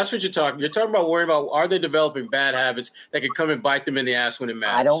 Bobby. That's what you're talking. You're talking about worrying about, are they developing bad habits that could come and bite them in the ass when it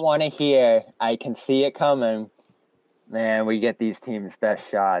matters? I don't want to hear. I can see it coming. Man, we get these teams' best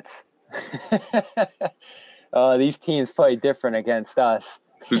shots. These teams play different against us.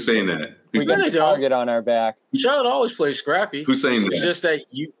 Who's saying that? We got a target on our back. Charlotte always plays scrappy. Who's saying that? It's just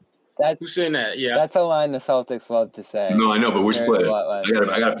that who's saying that? Yeah, that's a line the Celtics love to say. No, I know, but which player? I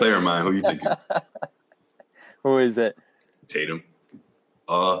got a player in mind. Who you thinking? Who is it? Tatum.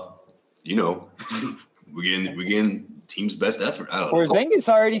 We're getting team's best effort. I don't know. Porzingis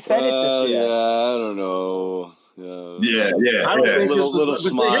already said it this year. Yeah, I don't know. Yeah. I don't think little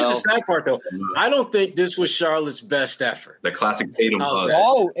smile. Here's the sad part, though. I don't think this was Charlotte's best effort. The classic Tatum buzz.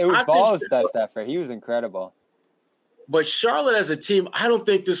 It was Ball's best effort. He was incredible. But Charlotte as a team, I don't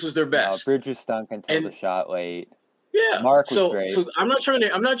think this was their best. No, Bridges stunk until the shot late. Yeah, Mark was great. So I'm not trying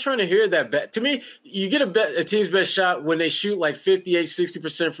to hear that bet. To me, you get a team's best shot when they shoot like 58,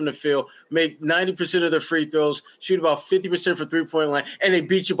 60% from the field, make 90% of their free throws, shoot about 50% from 3-point line, and they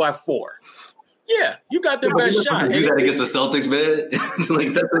beat you by 4. Yeah, you got their best shot. Do that against the Celtics, man. Like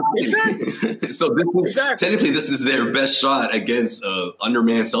that's exactly. So technically, this is their best shot against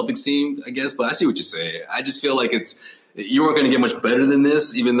undermanned Celtics team, I guess. But I see what you're saying. I just feel like you weren't going to get much better than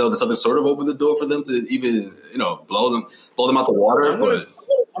this, even though the Celtics sort of opened the door for them to even blow them out the water. I'm going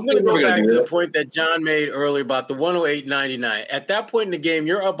to go back to the point that John made earlier about the 108-99. At that point in the game,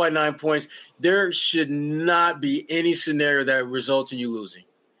 you're up by 9 points. There should not be any scenario that results in you losing.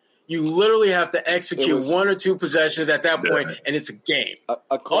 You literally have to execute 1 or 2 possessions at that point, and it's a game.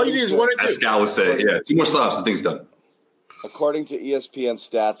 All you need is 1 or 2. As Scal would say, 2 more stops, the thing's done. According to ESPN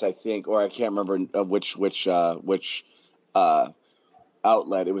stats, I think, or I can't remember which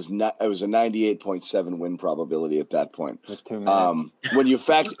outlet, it was a 98.7 win probability at that point. With 2 minutes. When you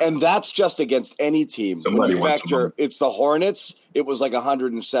and that's just against any team. When you factor, it's the Hornets, it was like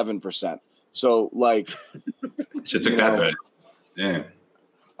 107%. So like, should took that bet. Damn.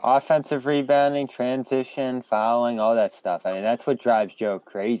 Offensive rebounding, transition, fouling, all that stuff. I mean, that's what drives Joe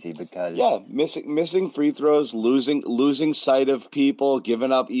crazy because missing free throws, losing sight of people,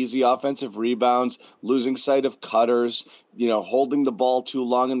 giving up easy offensive rebounds, losing sight of cutters, holding the ball too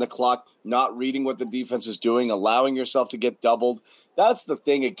long in the clock, not reading what the defense is doing, allowing yourself to get doubled. That's the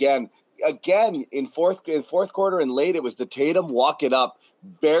thing again in fourth quarter and late, it was the Tatum walk it up,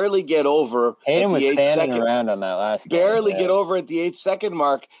 barely get over. Tatum was standing around on that last barely get over at the 8-second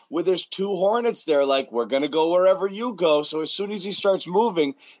mark where there's 2 Hornets there. Like, we're going to go wherever you go. So as soon as he starts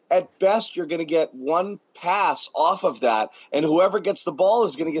moving, at best, you're going to get 1 pass off of that. And whoever gets the ball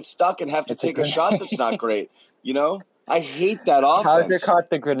is going to get stuck and have to take a shot that's not great. I hate that offense. Hauser caught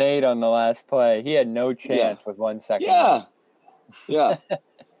the grenade on the last play. He had no chance with 1 second. Yeah.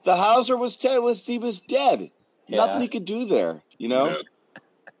 The Hauser was dead. Nothing he could do there,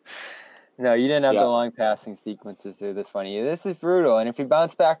 No, you didn't have the long passing sequences there. This funny. This is brutal. And if you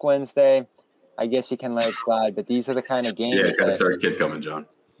bounce back Wednesday, I guess you can let it slide. But these are the kind of games. Yeah, got a third kid coming, John.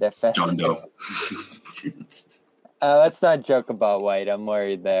 John Doe. Let's not joke about White. I'm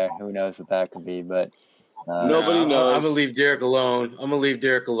worried there. Who knows what that could be? But nobody knows. I'm gonna leave Derek alone.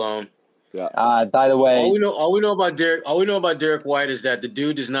 Yeah. By the way, all we know about Derek White is that the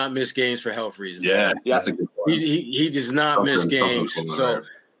dude does not miss games for health reasons. Yeah, that's a good point. He does not miss games. So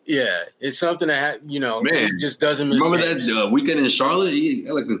it's something that he just doesn't miss. Remember games. that weekend in Charlotte? He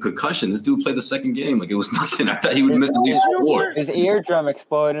had like a concussion. This dude played the second game like it was nothing. I thought he would miss at least 4. His eardrum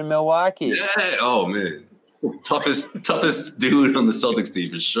exploded in Milwaukee. Yeah. Oh man, toughest dude on the Celtics team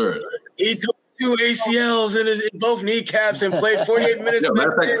for sure. He took 2 ACLs in both kneecaps and played 48 minutes. Matter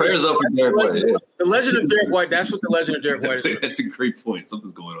of fact, prayers up for Derek White. The legend of Derek White. That's what the legend of Derek White is. That's a great point.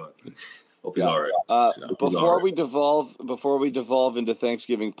 Something's going on. Hope he's all right. Before we devolve into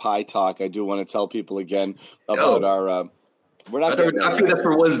Thanksgiving pie talk, I do want to tell people again about our. We're not. I think that's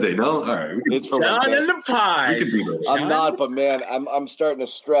for Wednesday. No, all right. It's for John Wednesday. and the pies. I'm not, but man, I'm starting to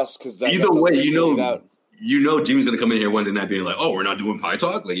stress because either way, Jimmy's going to come in here Wednesday night being like, "Oh, we're not doing pie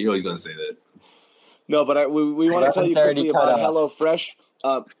talk." Like he's going to say that. No, but we want to tell you quickly about HelloFresh.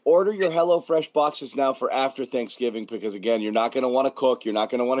 Order your HelloFresh boxes now for after Thanksgiving because, again, you're not going to want to cook. You're not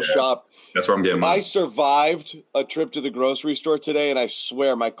going to want to shop. That's where I'm getting mine. I survived a trip to the grocery store today, and I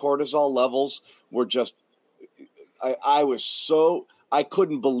swear my cortisol levels were just – I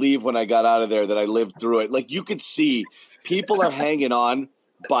couldn't believe when I got out of there that I lived through it. Like, you could see people are hanging on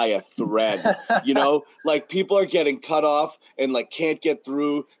by a thread, like people are getting cut off and like can't get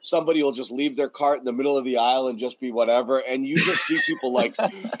through. Somebody will just leave their cart in the middle of the aisle and just be whatever. And you just see people like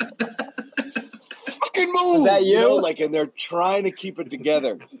fucking move. Is that you? And they're trying to keep it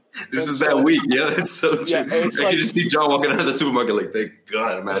together. This is that week. Yeah, it's so true. Yeah, it's you just see John walking out of the supermarket like, thank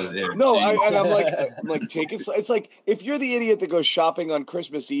God I'm out of there. No, I'm like, take it. It's like if you're the idiot that goes shopping on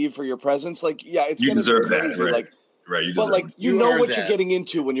Christmas Eve for your presents, like, it's you deserve be crazy. That, right? Like, right, but like you know what you're getting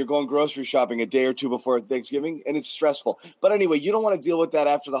into when you're going grocery shopping a day or two before Thanksgiving, and it's stressful. But anyway, you don't want to deal with that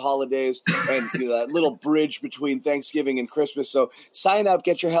after the holidays and that little bridge between Thanksgiving and Christmas. So sign up,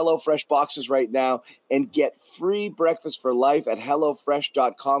 get your HelloFresh boxes right now, and get free breakfast for life at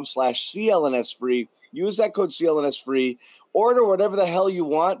hellofresh.com/CLNS free. Use that code CLNS free. Order whatever the hell you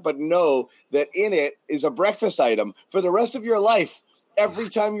want, but know that in it is a breakfast item for the rest of your life. Every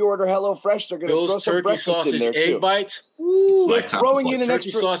time you order HelloFresh, they're going to throw some breakfast in there, too. Egg bites. They're throwing in an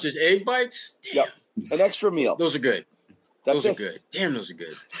extra sausage, egg bites. Damn. Yep, an extra meal. Those are good. Those are good. Damn, those are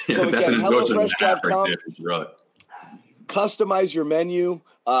good. So again, HelloFresh.com. Customize your menu,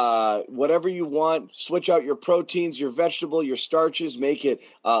 whatever you want. Switch out your proteins, your vegetable, your starches. Make it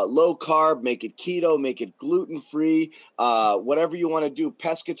low carb, make it keto, make it gluten-free, whatever you want to do,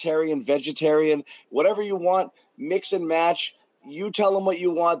 pescatarian, vegetarian, whatever you want, mix and match. You tell them what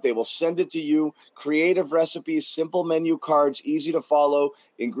you want. They will send it to you. Creative recipes, simple menu cards, easy to follow,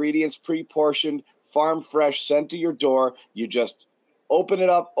 ingredients pre-portioned, farm fresh, sent to your door. You just open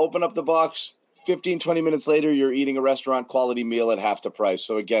up the box. 15, 20 minutes later, you're eating a restaurant quality meal at half the price.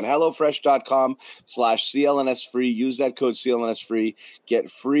 So again, HelloFresh.com/CLNS free. Use that code CLNS free. Get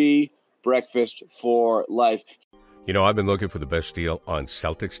free breakfast for life. You know, I've been looking for the best deal on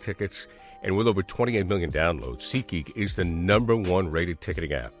Celtics tickets, and with over 28 million downloads, SeatGeek is the #1 rated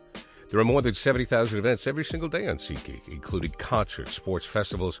ticketing app. There are more than 70,000 events every single day on SeatGeek, including concerts, sports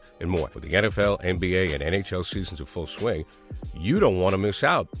festivals, and more. With the NFL, NBA, and NHL seasons in full swing, you don't want to miss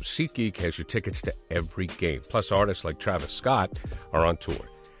out. SeatGeek has your tickets to every game. Plus, artists like Travis Scott are on tour.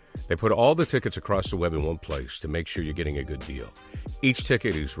 They put all the tickets across the web in one place to make sure you're getting a good deal. Each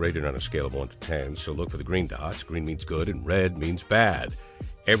ticket is rated on a scale of 1 to 10, so look for the green dots. Green means good, and red means bad.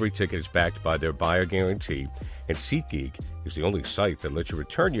 Every ticket is backed by their buyer guarantee, and SeatGeek is the only site that lets you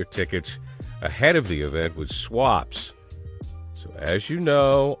return your tickets ahead of the event with swaps. So as you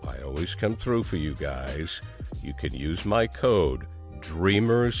know, I always come through for you guys. You can use my code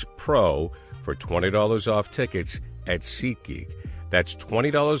DREAMERSPRO for $20 off tickets at SeatGeek. That's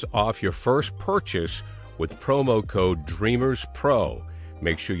 $20 off your first purchase with promo code DREAMERSPRO.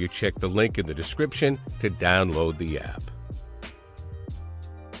 Make sure you check the link in the description to download the app.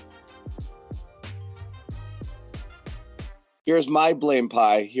 Here's my blame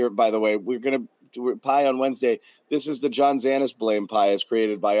pie. Here, by the way, we're going to do pie on Wednesday. This is the John Zanis blame pie as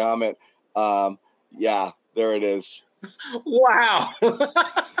created by Amit. Yeah, there it is. Wow. I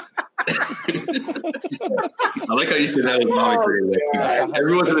like how you said that was not creative.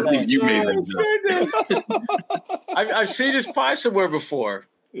 Everyone's going to think you made that joke. I've seen this pie somewhere before.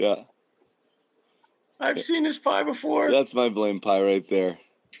 Yeah. I've seen this pie before. That's my blame pie right there.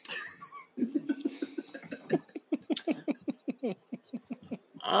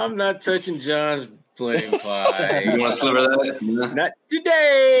 I'm not touching John's blame pie. You want to sliver that? Not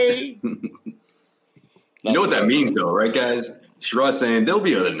today. You know what that means, though, right, guys? Sherrod's saying there'll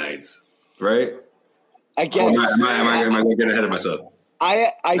be other nights, right? Again, am I going to get ahead of myself?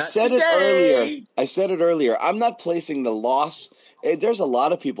 I said it earlier. I said it earlier. I'm not placing the loss. There's a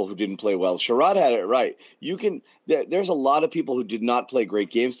lot of people who didn't play well. Sherrod had it right. There's a lot of people who did not play great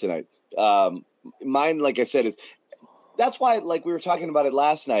games tonight. Mine, like I said, is. That's why, like we were talking about it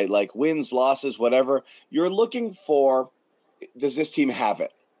last night, like wins, losses, whatever. You're looking for, does this team have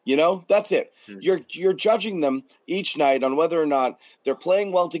it? You know, that's it. You're judging them each night on whether or not they're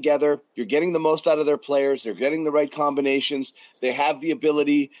playing well together. You're getting the most out of their players. They're getting the right combinations. They have the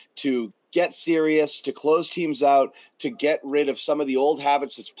ability to get serious, to close teams out, to get rid of some of the old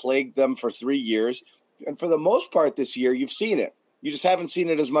habits that's plagued them for 3 years. And for the most part this year, you've seen it. You just haven't seen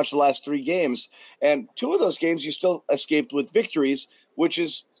it as much the last 3 games. And 2 of those games you still escaped with victories, which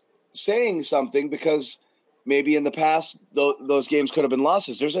is saying something because maybe in the past those games could have been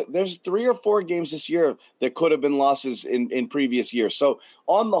losses. There's 3 or 4 games this year that could have been losses in previous years. So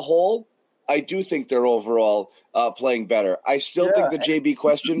on the whole, I do think they're overall playing better. I still think the JB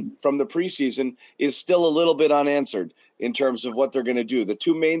question from the preseason is still a little bit unanswered in terms of what they're going to do.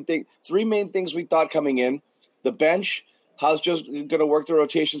 The 3 main things we thought coming in, the bench. How's just going to work the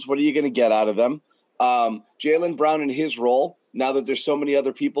rotations? What are you going to get out of them? Jaylen Brown in his role, now that there's so many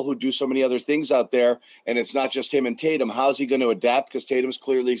other people who do so many other things out there, and it's not just him and Tatum, how's he going to adapt? Because Tatum's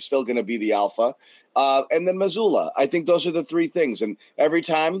clearly still going to be the alpha. And then Mazzulla. I think those are the 3 things. And every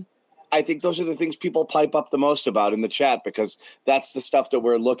time, I think those are the things people pipe up the most about in the chat because that's the stuff that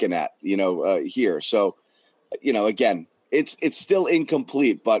we're looking at, here. So, again, it's still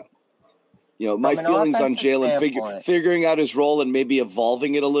incomplete, but my feelings on Jaylen figuring out his role and maybe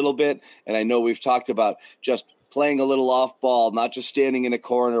evolving it a little bit. And I know we've talked about just playing a little off ball, not just standing in a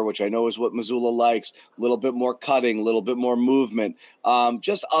corner, which I know is what Mazzulla likes, a little bit more cutting, a little bit more movement,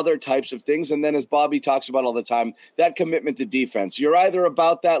 just other types of things. And then as Bobby talks about all the time, that commitment to defense. You're either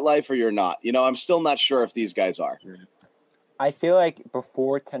about that life or you're not. I'm still not sure if these guys are. I feel like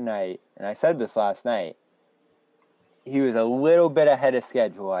before tonight, and I said this last night, he was a little bit ahead of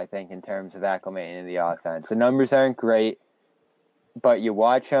schedule, I think, in terms of acclimating to the offense. The numbers aren't great, but you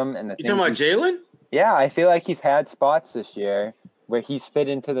watch him. And you talking about Jaylen? Yeah, I feel like he's had spots this year where he's fit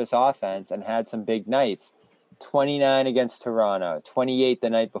into this offense and had some big nights. 29 against Toronto, 28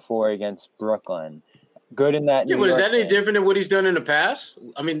 the night before against Brooklyn. good in that. Yeah, New but is York that any game. different than what he's done in the past?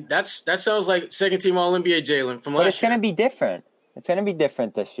 I mean, that sounds like second-team All-NBA Jalen from last year. But it's going to be different. It's going to be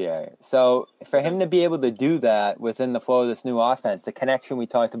different this year. So for him to be able to do that within the flow of this new offense, the connection we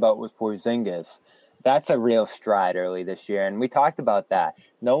talked about with Porzingis, that's a real stride early this year. And we talked about that.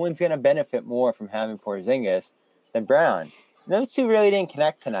 No one's going to benefit more from having Porzingis than Brown. Those two really didn't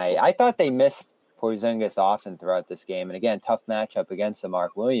connect tonight. I thought they missed Porzingis often throughout this game. And again, tough matchup against the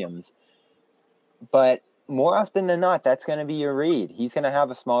Mark Williams. But more often than not, that's going to be your read. He's going to have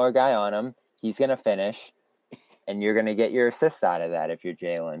a smaller guy on him. He's going to finish. And you're going to get your assists out of that if you're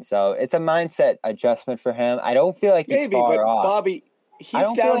Jalen. So it's a mindset adjustment for him. I don't feel like he's far off. Bobby,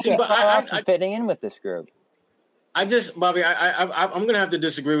 he's down to fitting in with this group. Bobby, I'm going to have to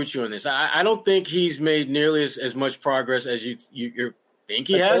disagree with you on this. I don't think he's made nearly as much progress as you think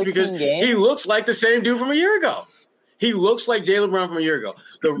he has, because he looks like the same dude from a year ago. He looks like Jaylen Brown from a year ago.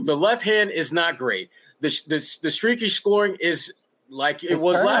 The left hand is not great. The streaky scoring is like it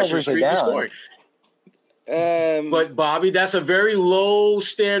was last year, streaky scoring. But Bobby, that's a very low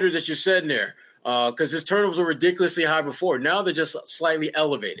standard that you're setting there, because his turnovers were ridiculously high before. Now they're just slightly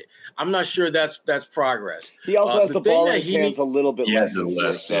elevated. I'm not sure that's progress. He also has the ball in his hands a little bit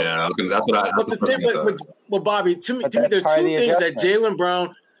less. Yeah, that's what I. But Bobby, to me, there are two things that Jaylen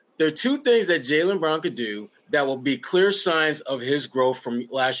Brown. There are two things that Jaylen Brown could do that will be clear signs of his growth from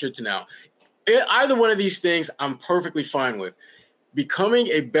last year to now. Either one of these things, I'm perfectly fine with. Becoming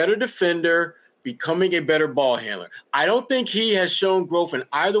a better defender, becoming a better ball handler. I don't think he has shown growth in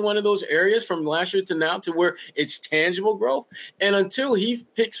either one of those areas from last year to now to where it's tangible growth. And until he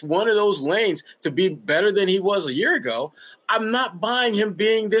picks one of those lanes to be better than he was a year ago, I'm not buying him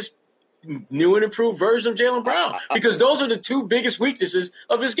being this new and improved version of Jaylen Brown, because those are the two biggest weaknesses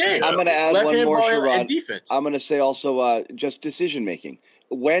of his game. I'm going to add one more, Sherrod. And defense. I'm going to say also just decision-making.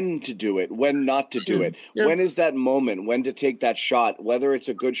 When to do it, when not to do it. Yeah. When is that moment, when to take that shot, whether it's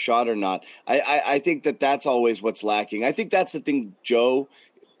a good shot or not. I think that's always what's lacking. I think that's the thing Joe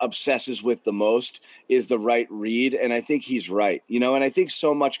obsesses with the most is the right read, and I think he's right. And I think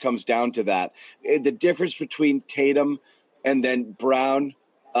so much comes down to that. The difference between Tatum and then Brown,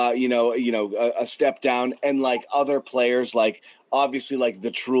 a step down, and like other players, like obviously like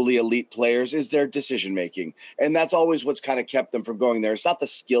the truly elite players, is their decision making, and that's always what's kind of kept them from going there. It's not the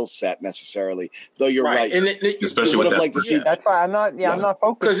skill set necessarily, though. You're right. And especially with that. Like to see. That's why I'm not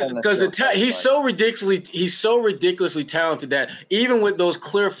focused on because he's so ridiculously talented that even with those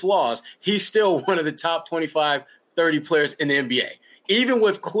clear flaws, he's still one of the top 25, 30 players in the NBA, even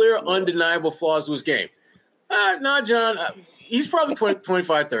with clear, undeniable flaws to his game. John. He's probably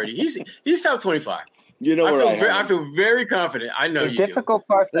 25, 30. He's top 25. You know where I feel very confident. I know the difficult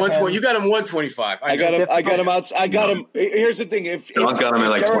part. You got him 125. I got him out. I got him. Here's the thing. If got him at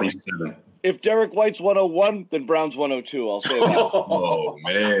like 27. If Derek White's 101, then Brown's 102. I'll say that. Oh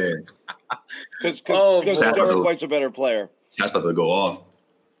man. Because Derek White's a better player. That's about to go off.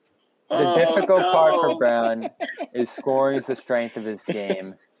 The difficult part for Brown is scoring is the strength of his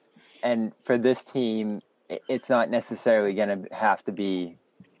game, and for this team, it's not necessarily going to have to be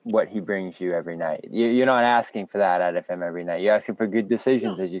what he brings you every night. You're not asking for that out of him every night. You're asking for good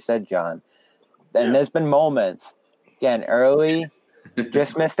decisions, as you said, John. And there's been moments, again, early,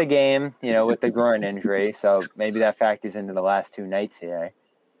 just missed a game, with the groin injury. So maybe that factors into the last two nights here.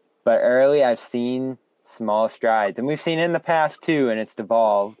 But early, I've seen small strides. And we've seen in the past, too, and it's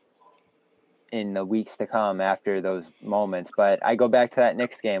devolved in the weeks to come after those moments. But I go back to that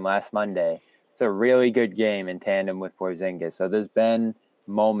Knicks game last Monday. It's a really good game in tandem with Porzingis. So there's been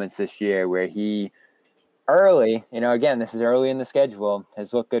moments this year where he early, again, this is early in the schedule,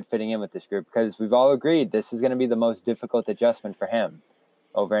 has looked good fitting in with this group, because we've all agreed this is going to be the most difficult adjustment for him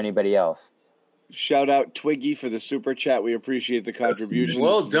over anybody else. Shout out Twiggy for the super chat. We appreciate the contribution.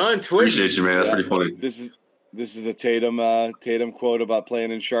 Well done, Twiggy. Appreciate you, man. That's pretty funny. This is a Tatum quote about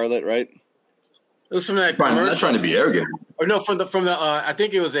playing in Charlotte, right? It was from that commercial. I'm not trying to be arrogant. Or no, from the I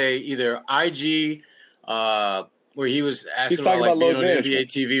think it was either IG where he was asking about being on NBA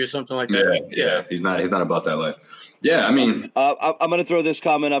TV or something like that. Yeah. He's not about that life. Yeah, I mean, I'm going to throw this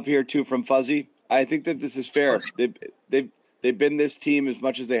comment up here too from Fuzzy. I think that this is fair. They've been this team as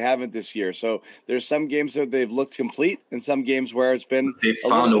much as they haven't this year. So there's some games that they've looked complete, and some games where it's been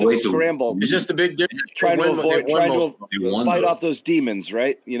found a way to scramble. It's just a big difference. Trying to fight off those demons,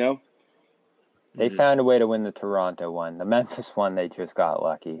 right? They found a way to win the Toronto one. The Memphis one, they just got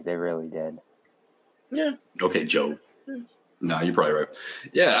lucky. They really did. Yeah. Okay, Joe. No, you're probably right.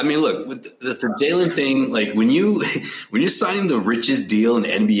 Yeah, I mean, look, with the Jalen thing, like when you're signing the richest deal in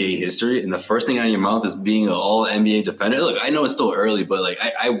NBA history, and the first thing out of your mouth is being an All NBA defender. Look, I know it's still early, but like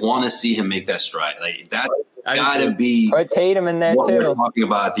I want to see him make that stride. Like that's got to be put Tatum in there what too. we're talking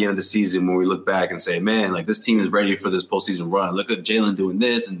about at the end of the season when we look back and say, man, like this team is ready for this postseason run. Look at Jalen doing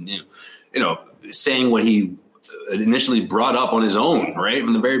this, and you know, saying what he initially brought up on his own, right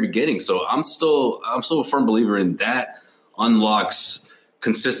from the very beginning. So I'm still a firm believer in that. Unlocks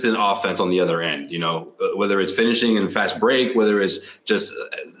consistent offense on the other end, you know, whether it's finishing in fast break, whether it's just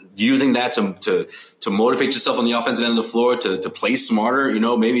using that to motivate yourself on the offensive end of the floor, to play smarter, you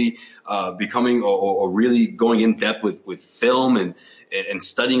know, maybe becoming or really going in depth with film and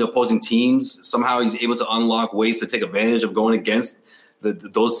studying opposing teams. Somehow he's able to unlock ways to take advantage of going against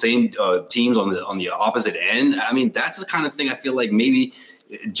those same teams on the opposite end. I mean, that's the kind of thing I feel like maybe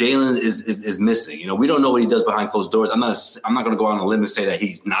Jalen is missing. You know, we don't know what he does behind closed doors. I'm not going to go on a limb and say that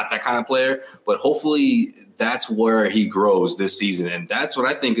he's not that kind of player, but hopefully that's where he grows this season. And that's what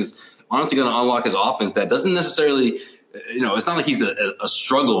I think is honestly going to unlock his offense. That doesn't necessarily, you know, it's not like he's a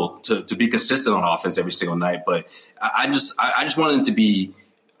struggle to be consistent on offense every single night, but I just want him to be,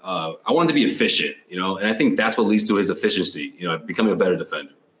 I want him to be efficient, you know, and I think that's what leads to his efficiency, you know, becoming a better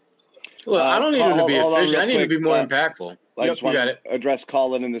defender. Well, I don't need him to be efficient. I need him to be more impactful. I just want to address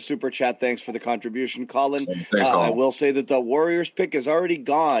Colin in the super chat. Thanks for the contribution, Colin. I will say that the Warriors pick is already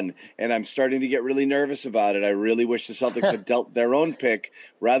gone, and I'm starting to get really nervous about it. I really wish the Celtics had dealt their own pick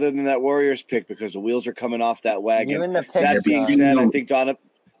rather than that Warriors pick because the wheels are coming off that wagon. That being said, I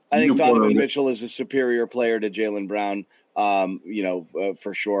think Donovan Mitchell is a superior player to Jaylen Brown.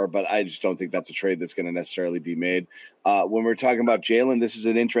 For sure, but I just don't think that's a trade that's going to necessarily be made. When we're talking about Jalen, this is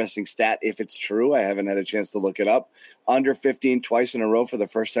an interesting stat. If it's true, I haven't had a chance to look it up. Under 15 twice in a row for the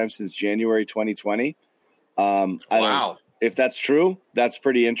first time since January 2020. Wow. If that's true, that's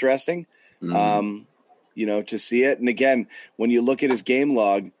pretty interesting, to see it. And again, when you look at his game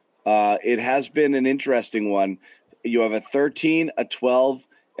log, it has been an interesting one. You have a 13, a 12.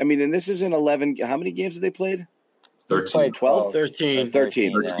 I mean, and this is in 11. How many games have they played? 13, 12, 13.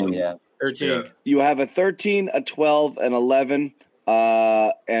 13. 13. You have a 13, a 12, an 11,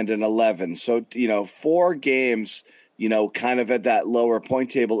 and an 11. So, 4 games, kind of at that lower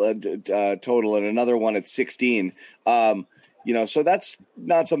point table total, and another one at 16. So that's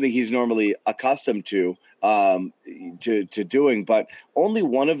not something he's normally accustomed to doing. But only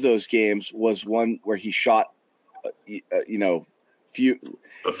one of those games was one where he shot, he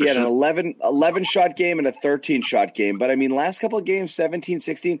had an 11 shot game and a 13 shot game. But I mean, last couple of games, 17,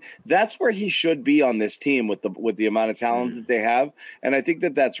 16, that's where he should be on this team with the amount of talent that they have. And I think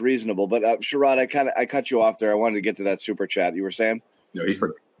that that's reasonable. But Sherrod, I cut you off there. I wanted to get to that super chat. You were saying? No, you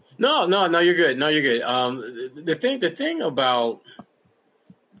forgot. No, you're good. No, you're good. The thing about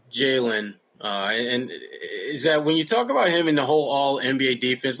Jalen, and is that when you talk about him in the whole all NBA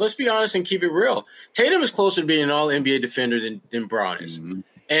defense, let's be honest and keep it real. Tatum is closer to being an all NBA defender than Brown is.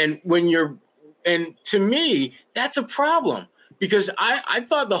 Mm-hmm. And to me, that's a problem because I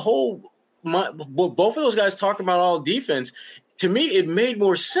thought both of those guys talking about all defense, to me, it made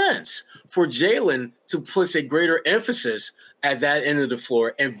more sense for Jalen to place a greater emphasis at that end of the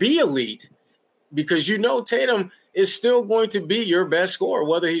floor and be elite because Tatum is still going to be your best scorer,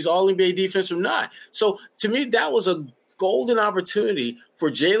 whether he's all NBA defense or not. So to me, that was a golden opportunity for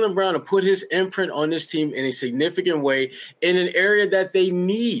Jaylen Brown to put his imprint on this team in a significant way in an area that they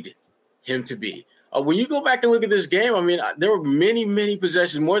need him to be. When you go back and look at this game, I mean, there were many, many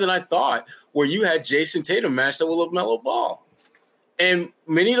possessions, more than I thought, where you had Jason Tatum matched up with LaMelo Ball. And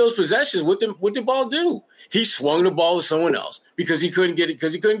many of those possessions, what did Ball do? He swung the ball to someone else because he couldn't get it.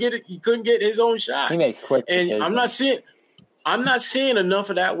 He couldn't get his own shot. He makes quick decisions. And I'm not seeing enough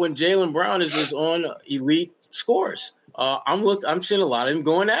of that when Jaylen Brown is just on elite scores. I'm seeing a lot of him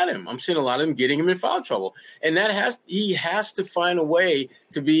going at him. I'm seeing a lot of him getting him in foul trouble. And he has to find a way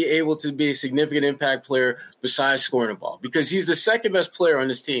to be able to be a significant impact player besides scoring the ball because he's the second best player on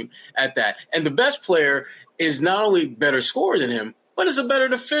this team at that. And the best player is not only better scorer than him, but is a better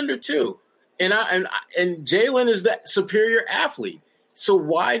defender too. And Jalen is that superior athlete. So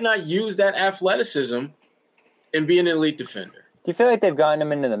why not use that athleticism and be an elite defender? Do you feel like they've gotten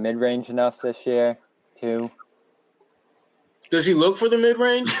him into the mid-range enough this year too? Does he look for the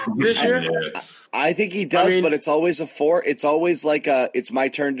mid-range this year? I think he does, but it's always it's always like it's my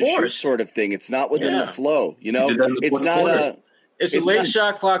turn to shoot sort of thing. It's not within the flow, It's not it's a late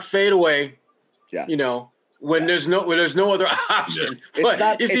shot clock fadeaway. Yeah. When there's no other option.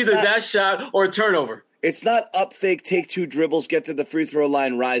 But it's either that shot or a turnover. It's not up fake, take 2 dribbles, get to the free throw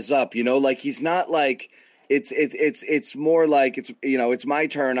line, rise up. Like he's not like it's more like it's my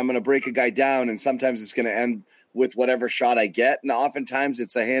turn. I'm going to break a guy down, and sometimes it's going to end with whatever shot I get. And oftentimes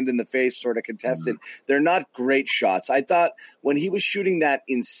it's a hand in the face sort of contested. They're not great shots. I thought when he was shooting that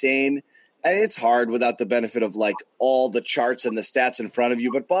insane, and it's hard without the benefit of like all the charts and the stats in front of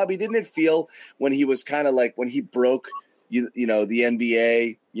you. But Bobby, didn't it feel when he was kind of like when he broke, the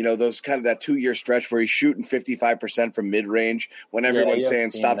NBA, those kind of that 2-year stretch where he's shooting 55% from mid range when everyone's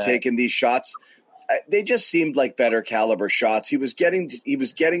saying stop taking these shots. They just seemed like better caliber shots. He was getting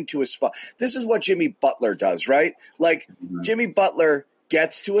to a spot. This is what Jimmy Butler does, right? Like Jimmy Butler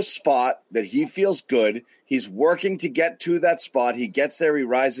gets to a spot that he feels good. He's working to get to that spot. He gets there, he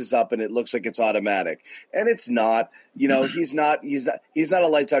rises up, and it looks like it's automatic. And it's not. He's not a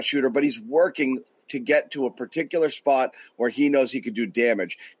lights out shooter, but he's working to get to a particular spot where he knows he could do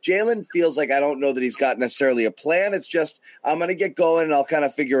damage. Jalen feels like I don't know that he's got necessarily a plan. It's just I'm going to get going and I'll kind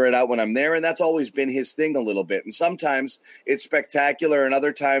of figure it out when I'm there. And that's always been his thing a little bit. And sometimes it's spectacular and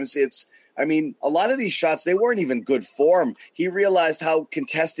other times a lot of these shots, they weren't even good form. He realized how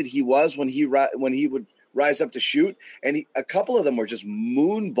contested he was when he would rise up to shoot. And a couple of them were just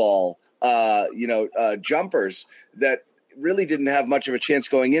moonball, jumpers that really didn't have much of a chance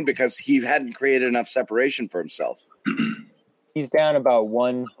going in because he hadn't created enough separation for himself. He's down about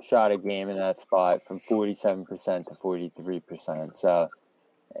one shot a game in that spot from 47% to 43%. So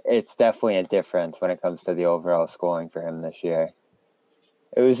it's definitely a difference when it comes to the overall scoring for him this year.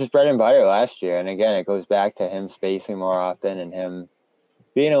 It was just bread and butter last year. And again, it goes back to him spacing more often and him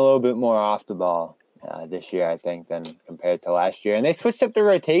being a little bit more off the ball this year, I think, than compared to last year. And they switched up the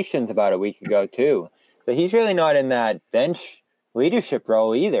rotations about a week ago too. So he's really not in that bench leadership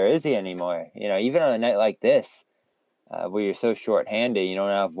role either, is he, anymore? Even on a night like this, where you're so shorthanded, you don't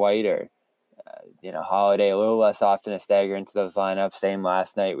have White or, Holiday a little less often to stagger into those lineups. Same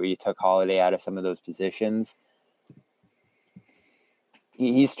last night where you took Holiday out of some of those positions.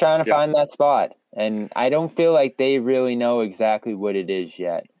 He's trying to find that spot, and I don't feel like they really know exactly what it is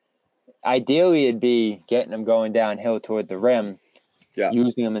yet. Ideally, it'd be getting him going downhill toward the rim,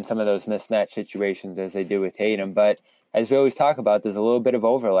 using them in some of those mismatch situations as they do with Tatum. But as we always talk about, there's a little bit of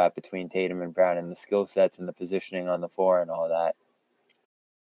overlap between Tatum and Brown and the skill sets and the positioning on the floor and all that.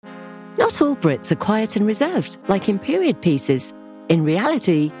 Not all Brits are quiet and reserved, like in period pieces. In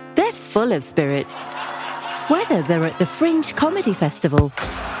reality, they're full of spirit. Whether they're at the Fringe Comedy Festival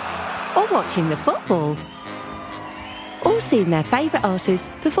or watching the football or seeing their favourite artists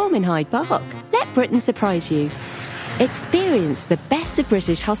perform in Hyde Park, let Britain surprise you. Experience the best of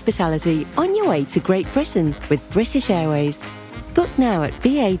British hospitality on your way to Great Britain with British Airways. Book now at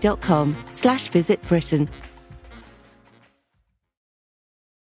ba.com/Visit Britain.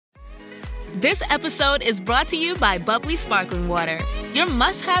 This episode is brought to you by Bubbly Sparkling Water, your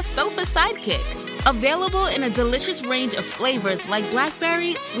must-have sofa sidekick. Available in a delicious range of flavors like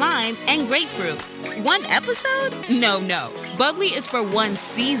blackberry, lime, and grapefruit. One episode? No. Bubbly is for one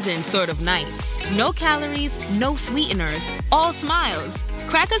season sort of nights. No calories, no sweeteners, all smiles.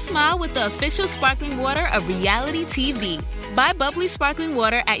 Crack a smile with the official sparkling water of reality TV. Buy Bubbly Sparkling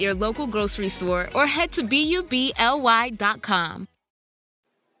Water at your local grocery store or head to BUBLY.com.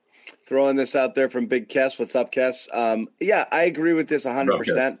 Throwing this out there from Big Kess. What's up, Kess? I agree with this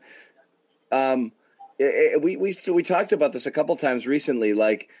 100%. We talked about this a couple times recently.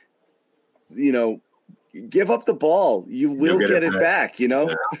 Like, give up the ball, you will get it back. Yeah.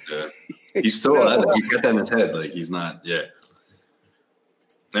 He's still he got that in his head. Like he's not. Yeah.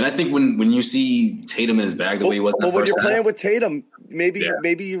 And I think when you see Tatum in his bag the way he was, but when you're playing with Tatum, maybe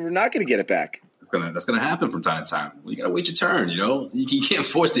you're not going to get it back. That's gonna happen from time to time. You gotta wait your turn. You can't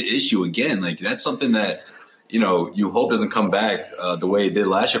force the issue again. Like that's something that. You hope doesn't come back the way it did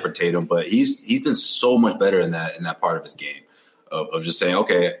last year for Tatum, but he's been so much better in that part of his game of just saying,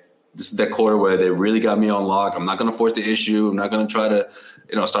 okay, this is that quarter where they really got me on lock. I'm not going to force the issue. I'm not going to try to,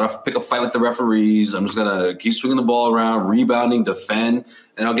 pick a fight with the referees. I'm just going to keep swinging the ball around, rebounding, defend,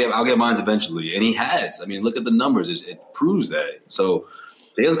 and I'll get mines eventually. And he has. I mean, look at the numbers. It proves that. So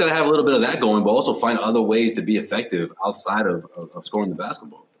Tatum's got to have a little bit of that going, but also find other ways to be effective outside of scoring the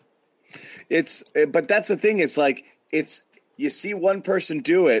basketball. But that's the thing. It's like you see one person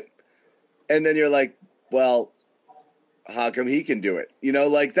do it, and then you're like, well, how come he can do it?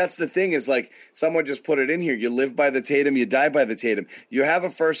 That's the thing is like someone just put it in here. You live by the Tatum, you die by the Tatum. You have a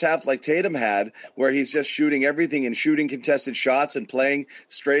first half like Tatum had where he's just shooting everything and shooting contested shots and playing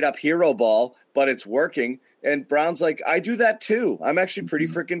straight up hero ball, but it's working. And Brown's like, I do that too. I'm actually pretty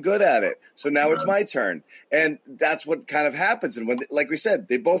freaking good at it. So now it's my turn. And that's what kind of happens. And when, like we said,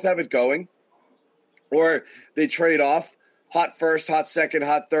 they both have it going. Or they trade off hot first, hot second,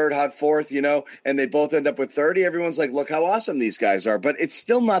 hot third, hot fourth, and they both end up with 30. Everyone's like, look how awesome these guys are. But it's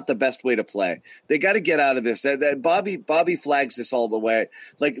still not the best way to play. They got to get out of this. That Bobby flags this all the way.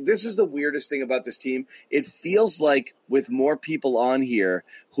 Like, this is the weirdest thing about this team. It feels like with more people on here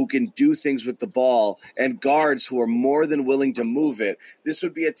who can do things with the ball and guards who are more than willing to move it, this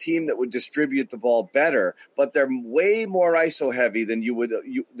would be a team that would distribute the ball better. But they're way more ISO heavy than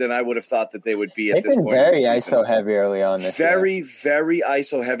than I would have thought that they would be at this point. They've been very ISO heavy early on this year. Very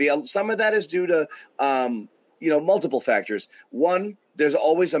ISO heavy. Some of that is due to multiple factors. One, there's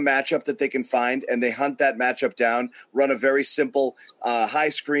always a matchup that they can find, and they hunt that matchup down. Run a very simple high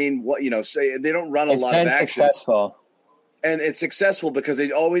screen. Say they don't run a lot of actions. Successful. And it's successful because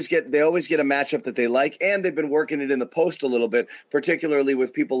they always get a matchup that they like, and they've been working it in the post a little bit, particularly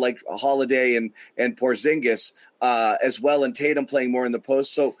with people like Holiday and Porzingis as well, and Tatum playing more in the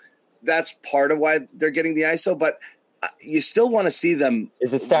post. So that's part of why they're getting the ISO. But you still want to see them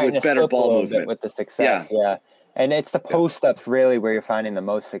with better ball movement with the success. Yeah. And it's the post ups really where you're finding the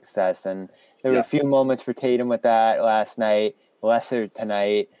most success. And there were a few moments for Tatum with that last night, lesser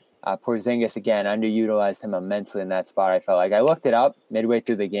tonight. Porzingis, again, underutilized him immensely in that spot, I felt like. I looked it up midway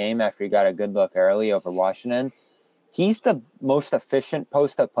through the game after he got a good look early over Washington. He's the most efficient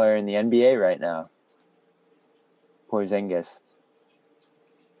post-up player in the NBA right now. Porzingis.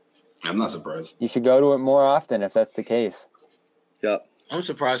 I'm not surprised. You should go to it more often if that's the case. Yeah. I'm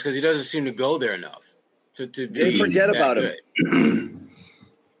surprised because he doesn't seem to go there enough. They forget about him.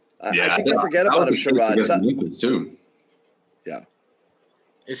 Yeah, I think they forget about him, Sherrod. Too. Yeah.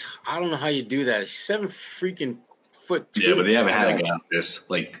 I don't know how you do that. It's 7 freaking foot 2. Yeah, but they haven't had a guy like this.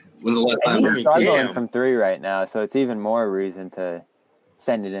 Like, when's the last time? He's struggling from 3 right now, so it's even more reason to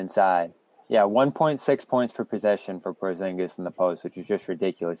send it inside. Yeah, 1.6 points per possession for Porzingis in the post, which is just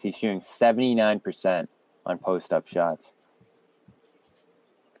ridiculous. He's shooting 79% on post-up shots.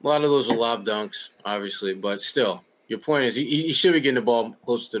 A lot of those are lob dunks, obviously, but still, your point is he should be getting the ball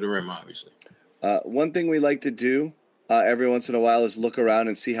closer to the rim, obviously. One thing we like to do every once in a while is look around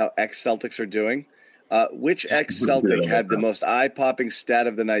and see how ex-Celtics are doing. Which ex-Celtic had the most eye-popping stat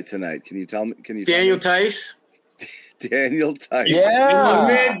of the night tonight? Can you tell me? Daniel Tice. Daniel Tice. Yeah. My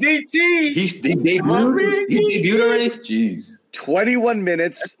man DT. He debuted already? Jeez. 21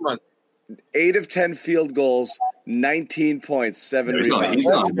 minutes, 8 of 10 field goals, 19 points, 7 rebounds. He's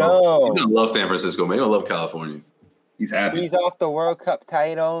gonna love San Francisco, man. He'll love California. He's happy. He's off the World Cup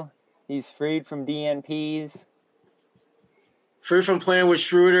title. He's freed from DNPs. Free from playing with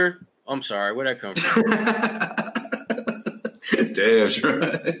Schroeder. I'm sorry, where'd that come from? Damn, sure.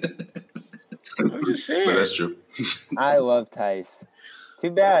 I'm just saying. But that's true. I love Tice.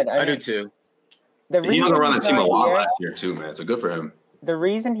 Too bad. I do too. He hung around the team a lot last year too, man. So good for him. The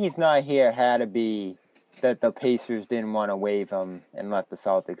reason he's not here had to be that the Pacers didn't want to waive him and let the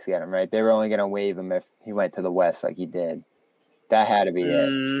Celtics get him, right? They were only going to waive him if he went to the West like he did. That had to be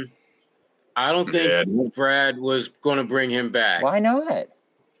it. I don't think Brad was going to bring him back. Why not?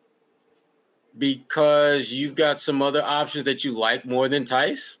 Because you've got some other options that you like more than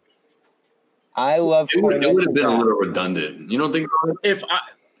Tice. I love. It would have been a little redundant. You don't think?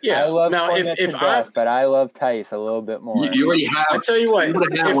 I love now but I love Tice a little bit more. You already have. I tell you what,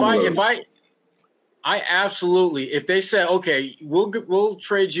 I absolutely. If they said, okay, we'll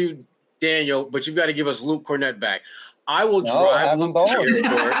trade you Daniel, but you've got to give us Luke Cornett back. I will drive Luke to the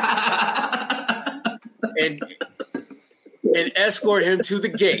airport and escort him to the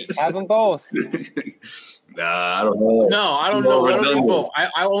gate. Have them both. I don't know. No, I don't know. I don't get both.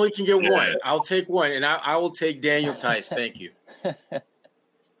 I only can get one. I'll take one, and I will take Daniel Tice. Thank you.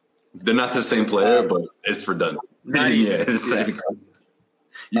 They're not the same player, but it's redundant. You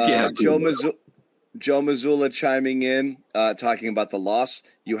can't have Joe Mazzulla chiming in, talking about the loss.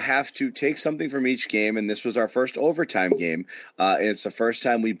 You have to take something from each game, and this was our first overtime game. And it's the first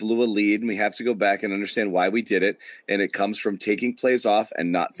time we blew a lead, and we have to go back and understand why we did it. And it comes from taking plays off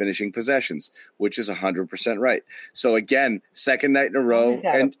and not finishing possessions, which is 100% right. So, again, second night in a row.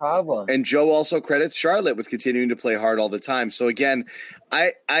 And Joe also credits Charlotte with continuing to play hard all the time. So, again,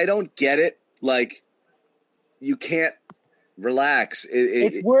 I don't get it. Like, you can't relax.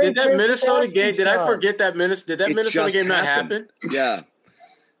 Did that Minnesota game? Did I forget that Minnesota? Did that Minnesota game not happen? Yeah,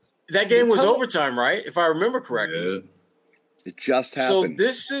 that game was overtime, right? If I remember correctly. Yeah. It just happened. So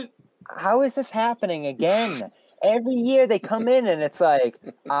this is how is this happening again? Every year they come in and it's like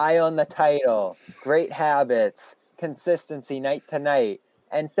eye on the title, great habits, consistency night to night,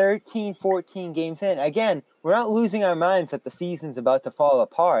 and 13, 14 games in. Again, we're not losing our minds that the season's about to fall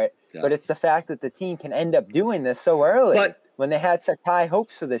apart. Yeah. But it's the fact that the team can end up doing this so early. when they had such high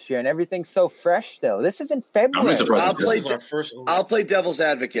hopes for this year and everything's so fresh still. This is in February. I'll play devil's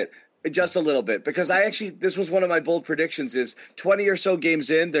advocate just a little bit because this was one of my bold predictions is 20 or so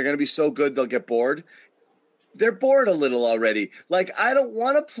games in, they're going to be so good they'll get bored. They're bored a little already. Like, I don't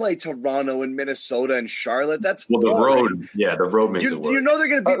want to play Toronto and Minnesota and Charlotte. That's the road. Yeah, the road makes it work. You know they're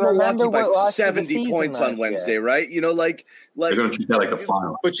going to beat Milwaukee by 70 points on Wednesday, right? You know, like they're going to treat that like the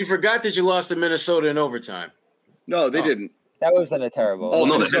final. But you forgot that you lost to Minnesota in overtime. No, they didn't. That wasn't a terrible. Oh,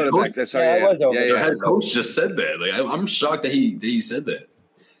 no, Minnesota back there. Sorry, the head coach just said that. Like, I'm shocked that he said that.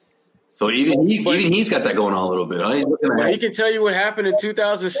 So even he's got that going on a little bit. Huh? He can tell you what happened in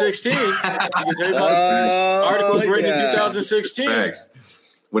 2016. He can tell you about articles written in 2016. Thanks.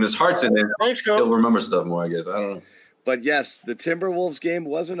 When his heart's in there, he'll remember stuff more, I guess. I don't know. But yes, the Timberwolves game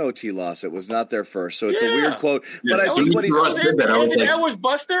was an OT loss. It was not their first, so it's a weird quote. Yeah, but I think what he said that was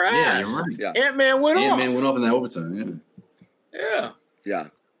bust their ass. Yeah, you're right. Yeah. Ant-Man went off. Ant-Man went off in that overtime. Yeah,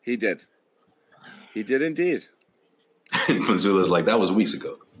 he did. He did indeed. Mazula's like, that was weeks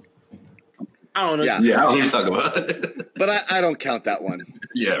ago. I don't know. Yeah, I don't know what you're talking about. But I don't count that one.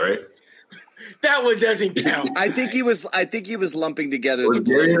 Yeah, right. That one doesn't count. I think he was lumping together the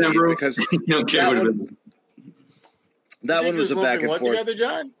Gary because that one was a back and forth. Together,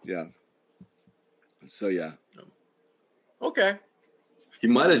 John? Yeah. So yeah. Okay. He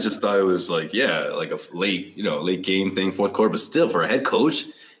might have just thought it was like a late game thing, fourth quarter, but still for a head coach,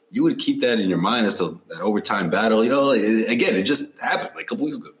 you would keep that in your mind as to that overtime battle. Again, it just happened like a couple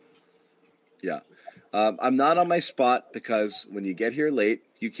weeks ago. Yeah. I'm not on my spot because when you get here late,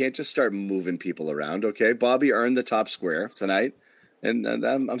 you can't just start moving people around, okay? Bobby earned the top square tonight, and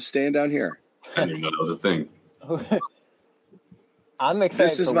I'm staying down here. I didn't even know that was a thing. I'm excited.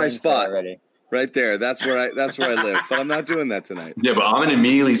 This is my spot already. Right there. That's where I live, but I'm not doing that tonight. Yeah, but I'm going to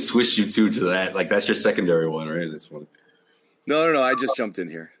immediately switch you to that. Like, that's your secondary one, right? That's funny. No. I just jumped in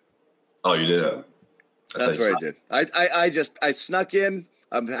here. Oh, you did? That's what I did. I snuck in.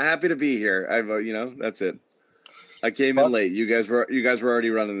 I'm happy to be here. That's it. I came in late. You guys were already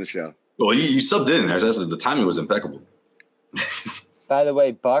running the show. Well, you subbed in. The timing was impeccable. By the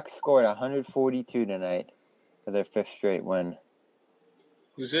way, Bucks scored 142 tonight for their 5th straight win.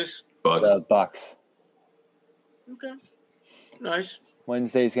 Who's this? Bucks. The Bucks. Okay. Nice.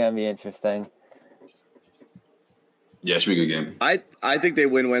 Wednesday's gonna be interesting. Yeah, it should be a good game. I think they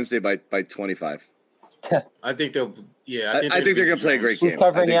win Wednesday by 25. I think they'll. Yeah, I think they're going to play a great game. Who's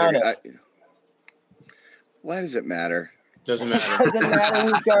covering Giannis? Why does it matter? Doesn't matter. Doesn't matter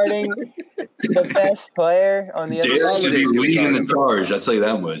who's guarding the best player on the other side. Jalen should be leading the charge. I'll tell you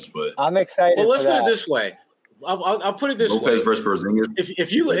that much. But I'm excited. Well, let's put it this way. I'll put it this way. Lopez versus Porzingis.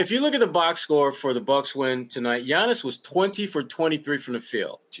 If you look at the box score for the Bucks win tonight, Giannis was 20 for 23 from the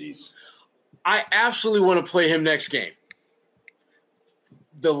field. Jeez. I absolutely want to play him next game.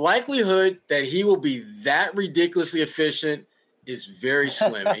 The likelihood that he will be that ridiculously efficient is very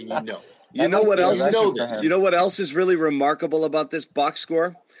slim, and you know. You know what else? You know what else is really remarkable about this box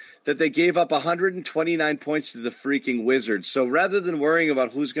score? That they gave up 129 points to the freaking Wizards. So rather than worrying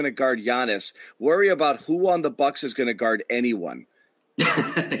about who's going to guard Giannis, worry about who on the Bucks is going to guard anyone.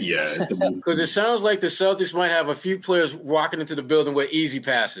 Yeah, because it sounds like the Celtics might have a few players walking into the building with easy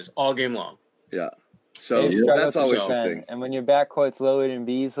passes all game long. Yeah. So that's always the thing. And when your backcourt's Lillard and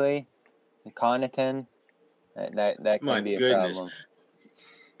Beasley and Connaughton, that can be a problem.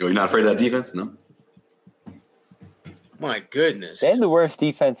 You're not afraid of that defense? No? My goodness. They had the worst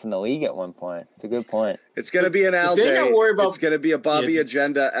defense in the league at one point. It's a good point. It's going to be an Al day. It's going to be a Bobby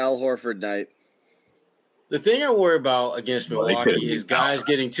agenda Al Horford night. The thing I worry about against Milwaukee is guys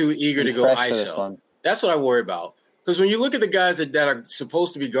getting too eager to go ISO. That's what I worry about. Because when you look at the guys that are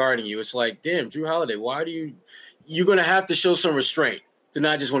supposed to be guarding you, it's like, damn, Drew Holiday, why do you're going to have to show some restraint to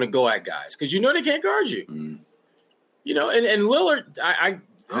not just want to go at guys because you know they can't guard you. You know, and Lillard, I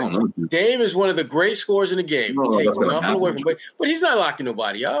don't know. Dame is one of the great scorers in the game. He takes nothing away from him, but he's not locking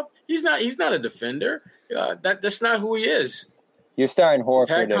nobody up. He's not a defender. That's not who he is. You're starting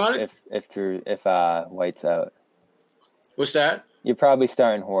Horford if White's out. What's that? You're probably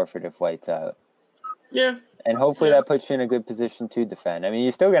starting Horford if White's out. Yeah. And hopefully that puts you in a good position to defend. I mean,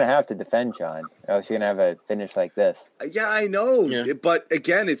 you're still going to have to defend, John, or else you're going to have a finish like this. Yeah, I know. Yeah. But,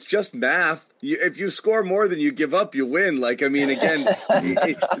 again, it's just math. If you score more than you give up, you win. Like, I mean, again,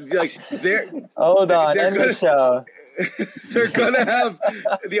 Hold on, end the show. They're going to have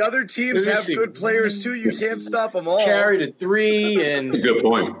 – the other teams have good players, too. You can't stop them all. Carry the three and – That's a good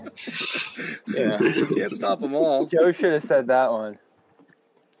point. Yeah, you can't stop them all. Joe should have said that one.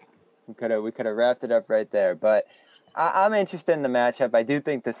 We could have wrapped it up right there. But I'm interested in the matchup. I do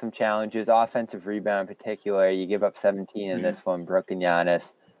think there's some challenges. Offensive rebound in particular. You give up 17 in this one. Brooke and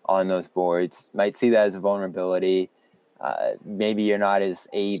Giannis on those boards. Might see that as a vulnerability. Maybe you're not as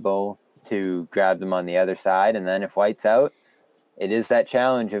able to grab them on the other side. And then if White's out, it is that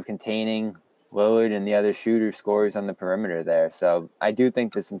challenge of containing Lillard and the other shooter scorers on the perimeter there. So I do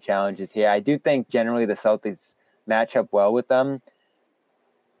think there's some challenges here. I do think generally the Celtics match up well with them.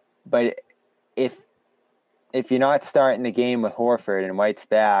 But if you're not starting the game with Horford and White's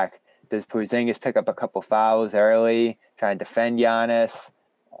back, does Porzingis pick up a couple fouls early, try and defend Giannis?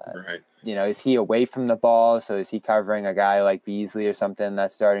 Right. Is he away from the ball? So is he covering a guy like Beasley or something in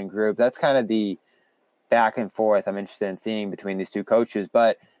that starting group? That's kind of the back and forth I'm interested in seeing between these two coaches.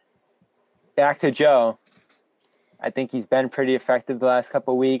 But back to Joe, I think he's been pretty effective the last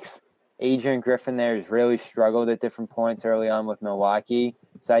couple of weeks. Adrian Griffin there has really struggled at different points early on with Milwaukee.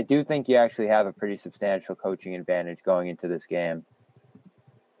 So I do think you actually have a pretty substantial coaching advantage going into this game.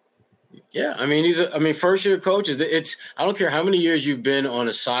 Yeah, first-year coaches. I don't care how many years you've been on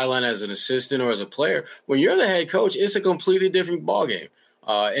a sideline as an assistant or as a player. When you're the head coach, it's a completely different ballgame.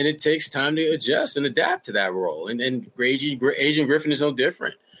 And it takes time to adjust and adapt to that role. And Adrian Griffin is no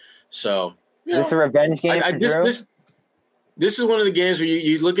different. So, is this a revenge game for Drew? This is one of the games where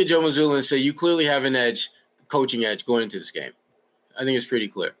you look at Joe Mazzulla and say you clearly have an edge, coaching edge, going into this game. I think it's pretty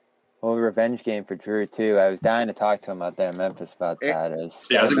clear. Well, revenge game for Drew, too. I was dying to talk to him out there in Memphis about that.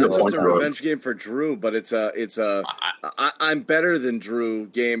 It's not just a revenge game for Drew, but it's a I'm better than Drew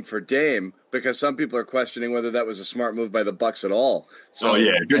game for Dame, because some people are questioning whether that was a smart move by the Bucks at all. So,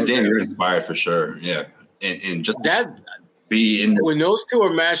 if you're Dame, you're inspired for sure. Yeah. And just that be in when those two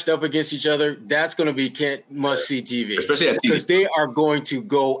are matched up against each other, that's going to be must-see TV. Especially at TV. Because they are going to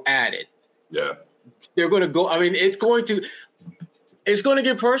go at it. Yeah. They're going to go – it's going to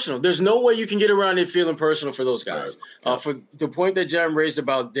get personal. There's no way you can get around it feeling personal for those guys. Right. For the point that Jerem raised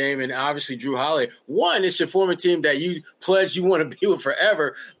about Dame and obviously Drew Holiday, one, it's your former team that you pledged you want to be with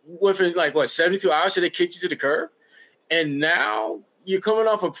forever. Within 72 hours, so they kicked you to the curb? And now you're coming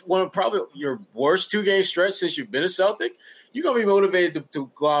off of one of probably your worst two-game stretch since you've been a Celtic. You're going to be motivated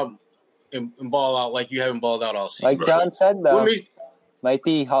to go out and ball out like you haven't balled out all season. Like John said, though, might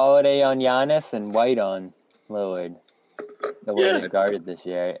be Holiday on Giannis and White on Lillard. The way they guarded this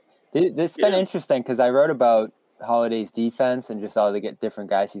year. It's been interesting because I wrote about Holiday's defense and just all the different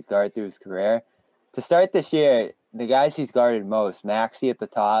guys he's guarded through his career. To start this year, the guys he's guarded most, Maxey at the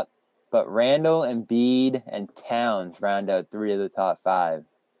top, but Randall, Embiid, and Towns round out 3 of the top 5.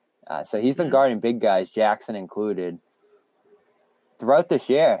 So he's been guarding big guys, Jackson included, throughout this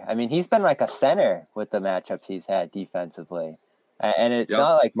year. He's been like a center with the matchups he's had defensively. And it's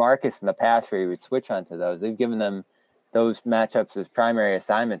not like Marcus in the past where he would switch onto those. They've given them those matchups as primary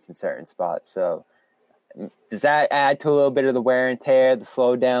assignments in certain spots. So does that add to a little bit of the wear and tear, the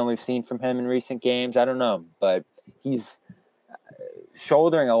slowdown we've seen from him in recent games? I don't know, but he's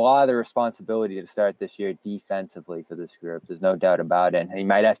shouldering a lot of the responsibility to start this year defensively for this group. There's no doubt about it. And he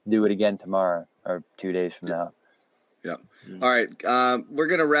might have to do it again tomorrow or 2 days from now. Yeah. All right. We're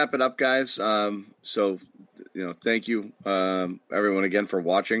going to wrap it up, guys. So, thank you, everyone, again for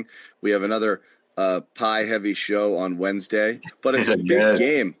watching. We have another pie-heavy show on Wednesday, but it's a big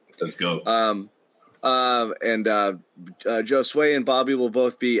game. Let's go. Joe Sway and Bobby will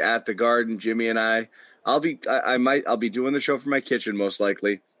both be at the Garden. Jimmy and I'll be doing the show from my kitchen most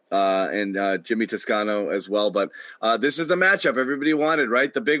likely, and Jimmy Toscano as well. But this is the matchup everybody wanted,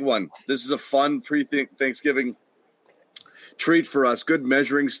 right? The big one. This is a fun pre-Thanksgiving treat for us. Good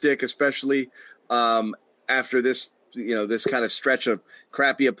measuring stick, especially after this. This kind of stretch of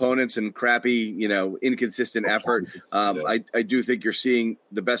crappy opponents and crappy, inconsistent effort. I do think you're seeing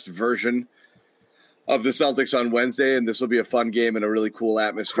the best version of the Celtics on Wednesday, and this will be a fun game and a really cool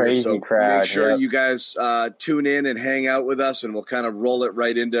atmosphere. Crazy so crowd, make sure you guys tune in and hang out with us, and we'll kind of roll it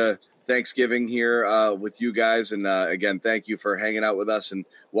right into Thanksgiving here with you guys. And again, thank you for hanging out with us and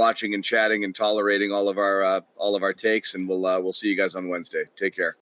watching and chatting and tolerating all of our takes. And we'll see you guys on Wednesday. Take care.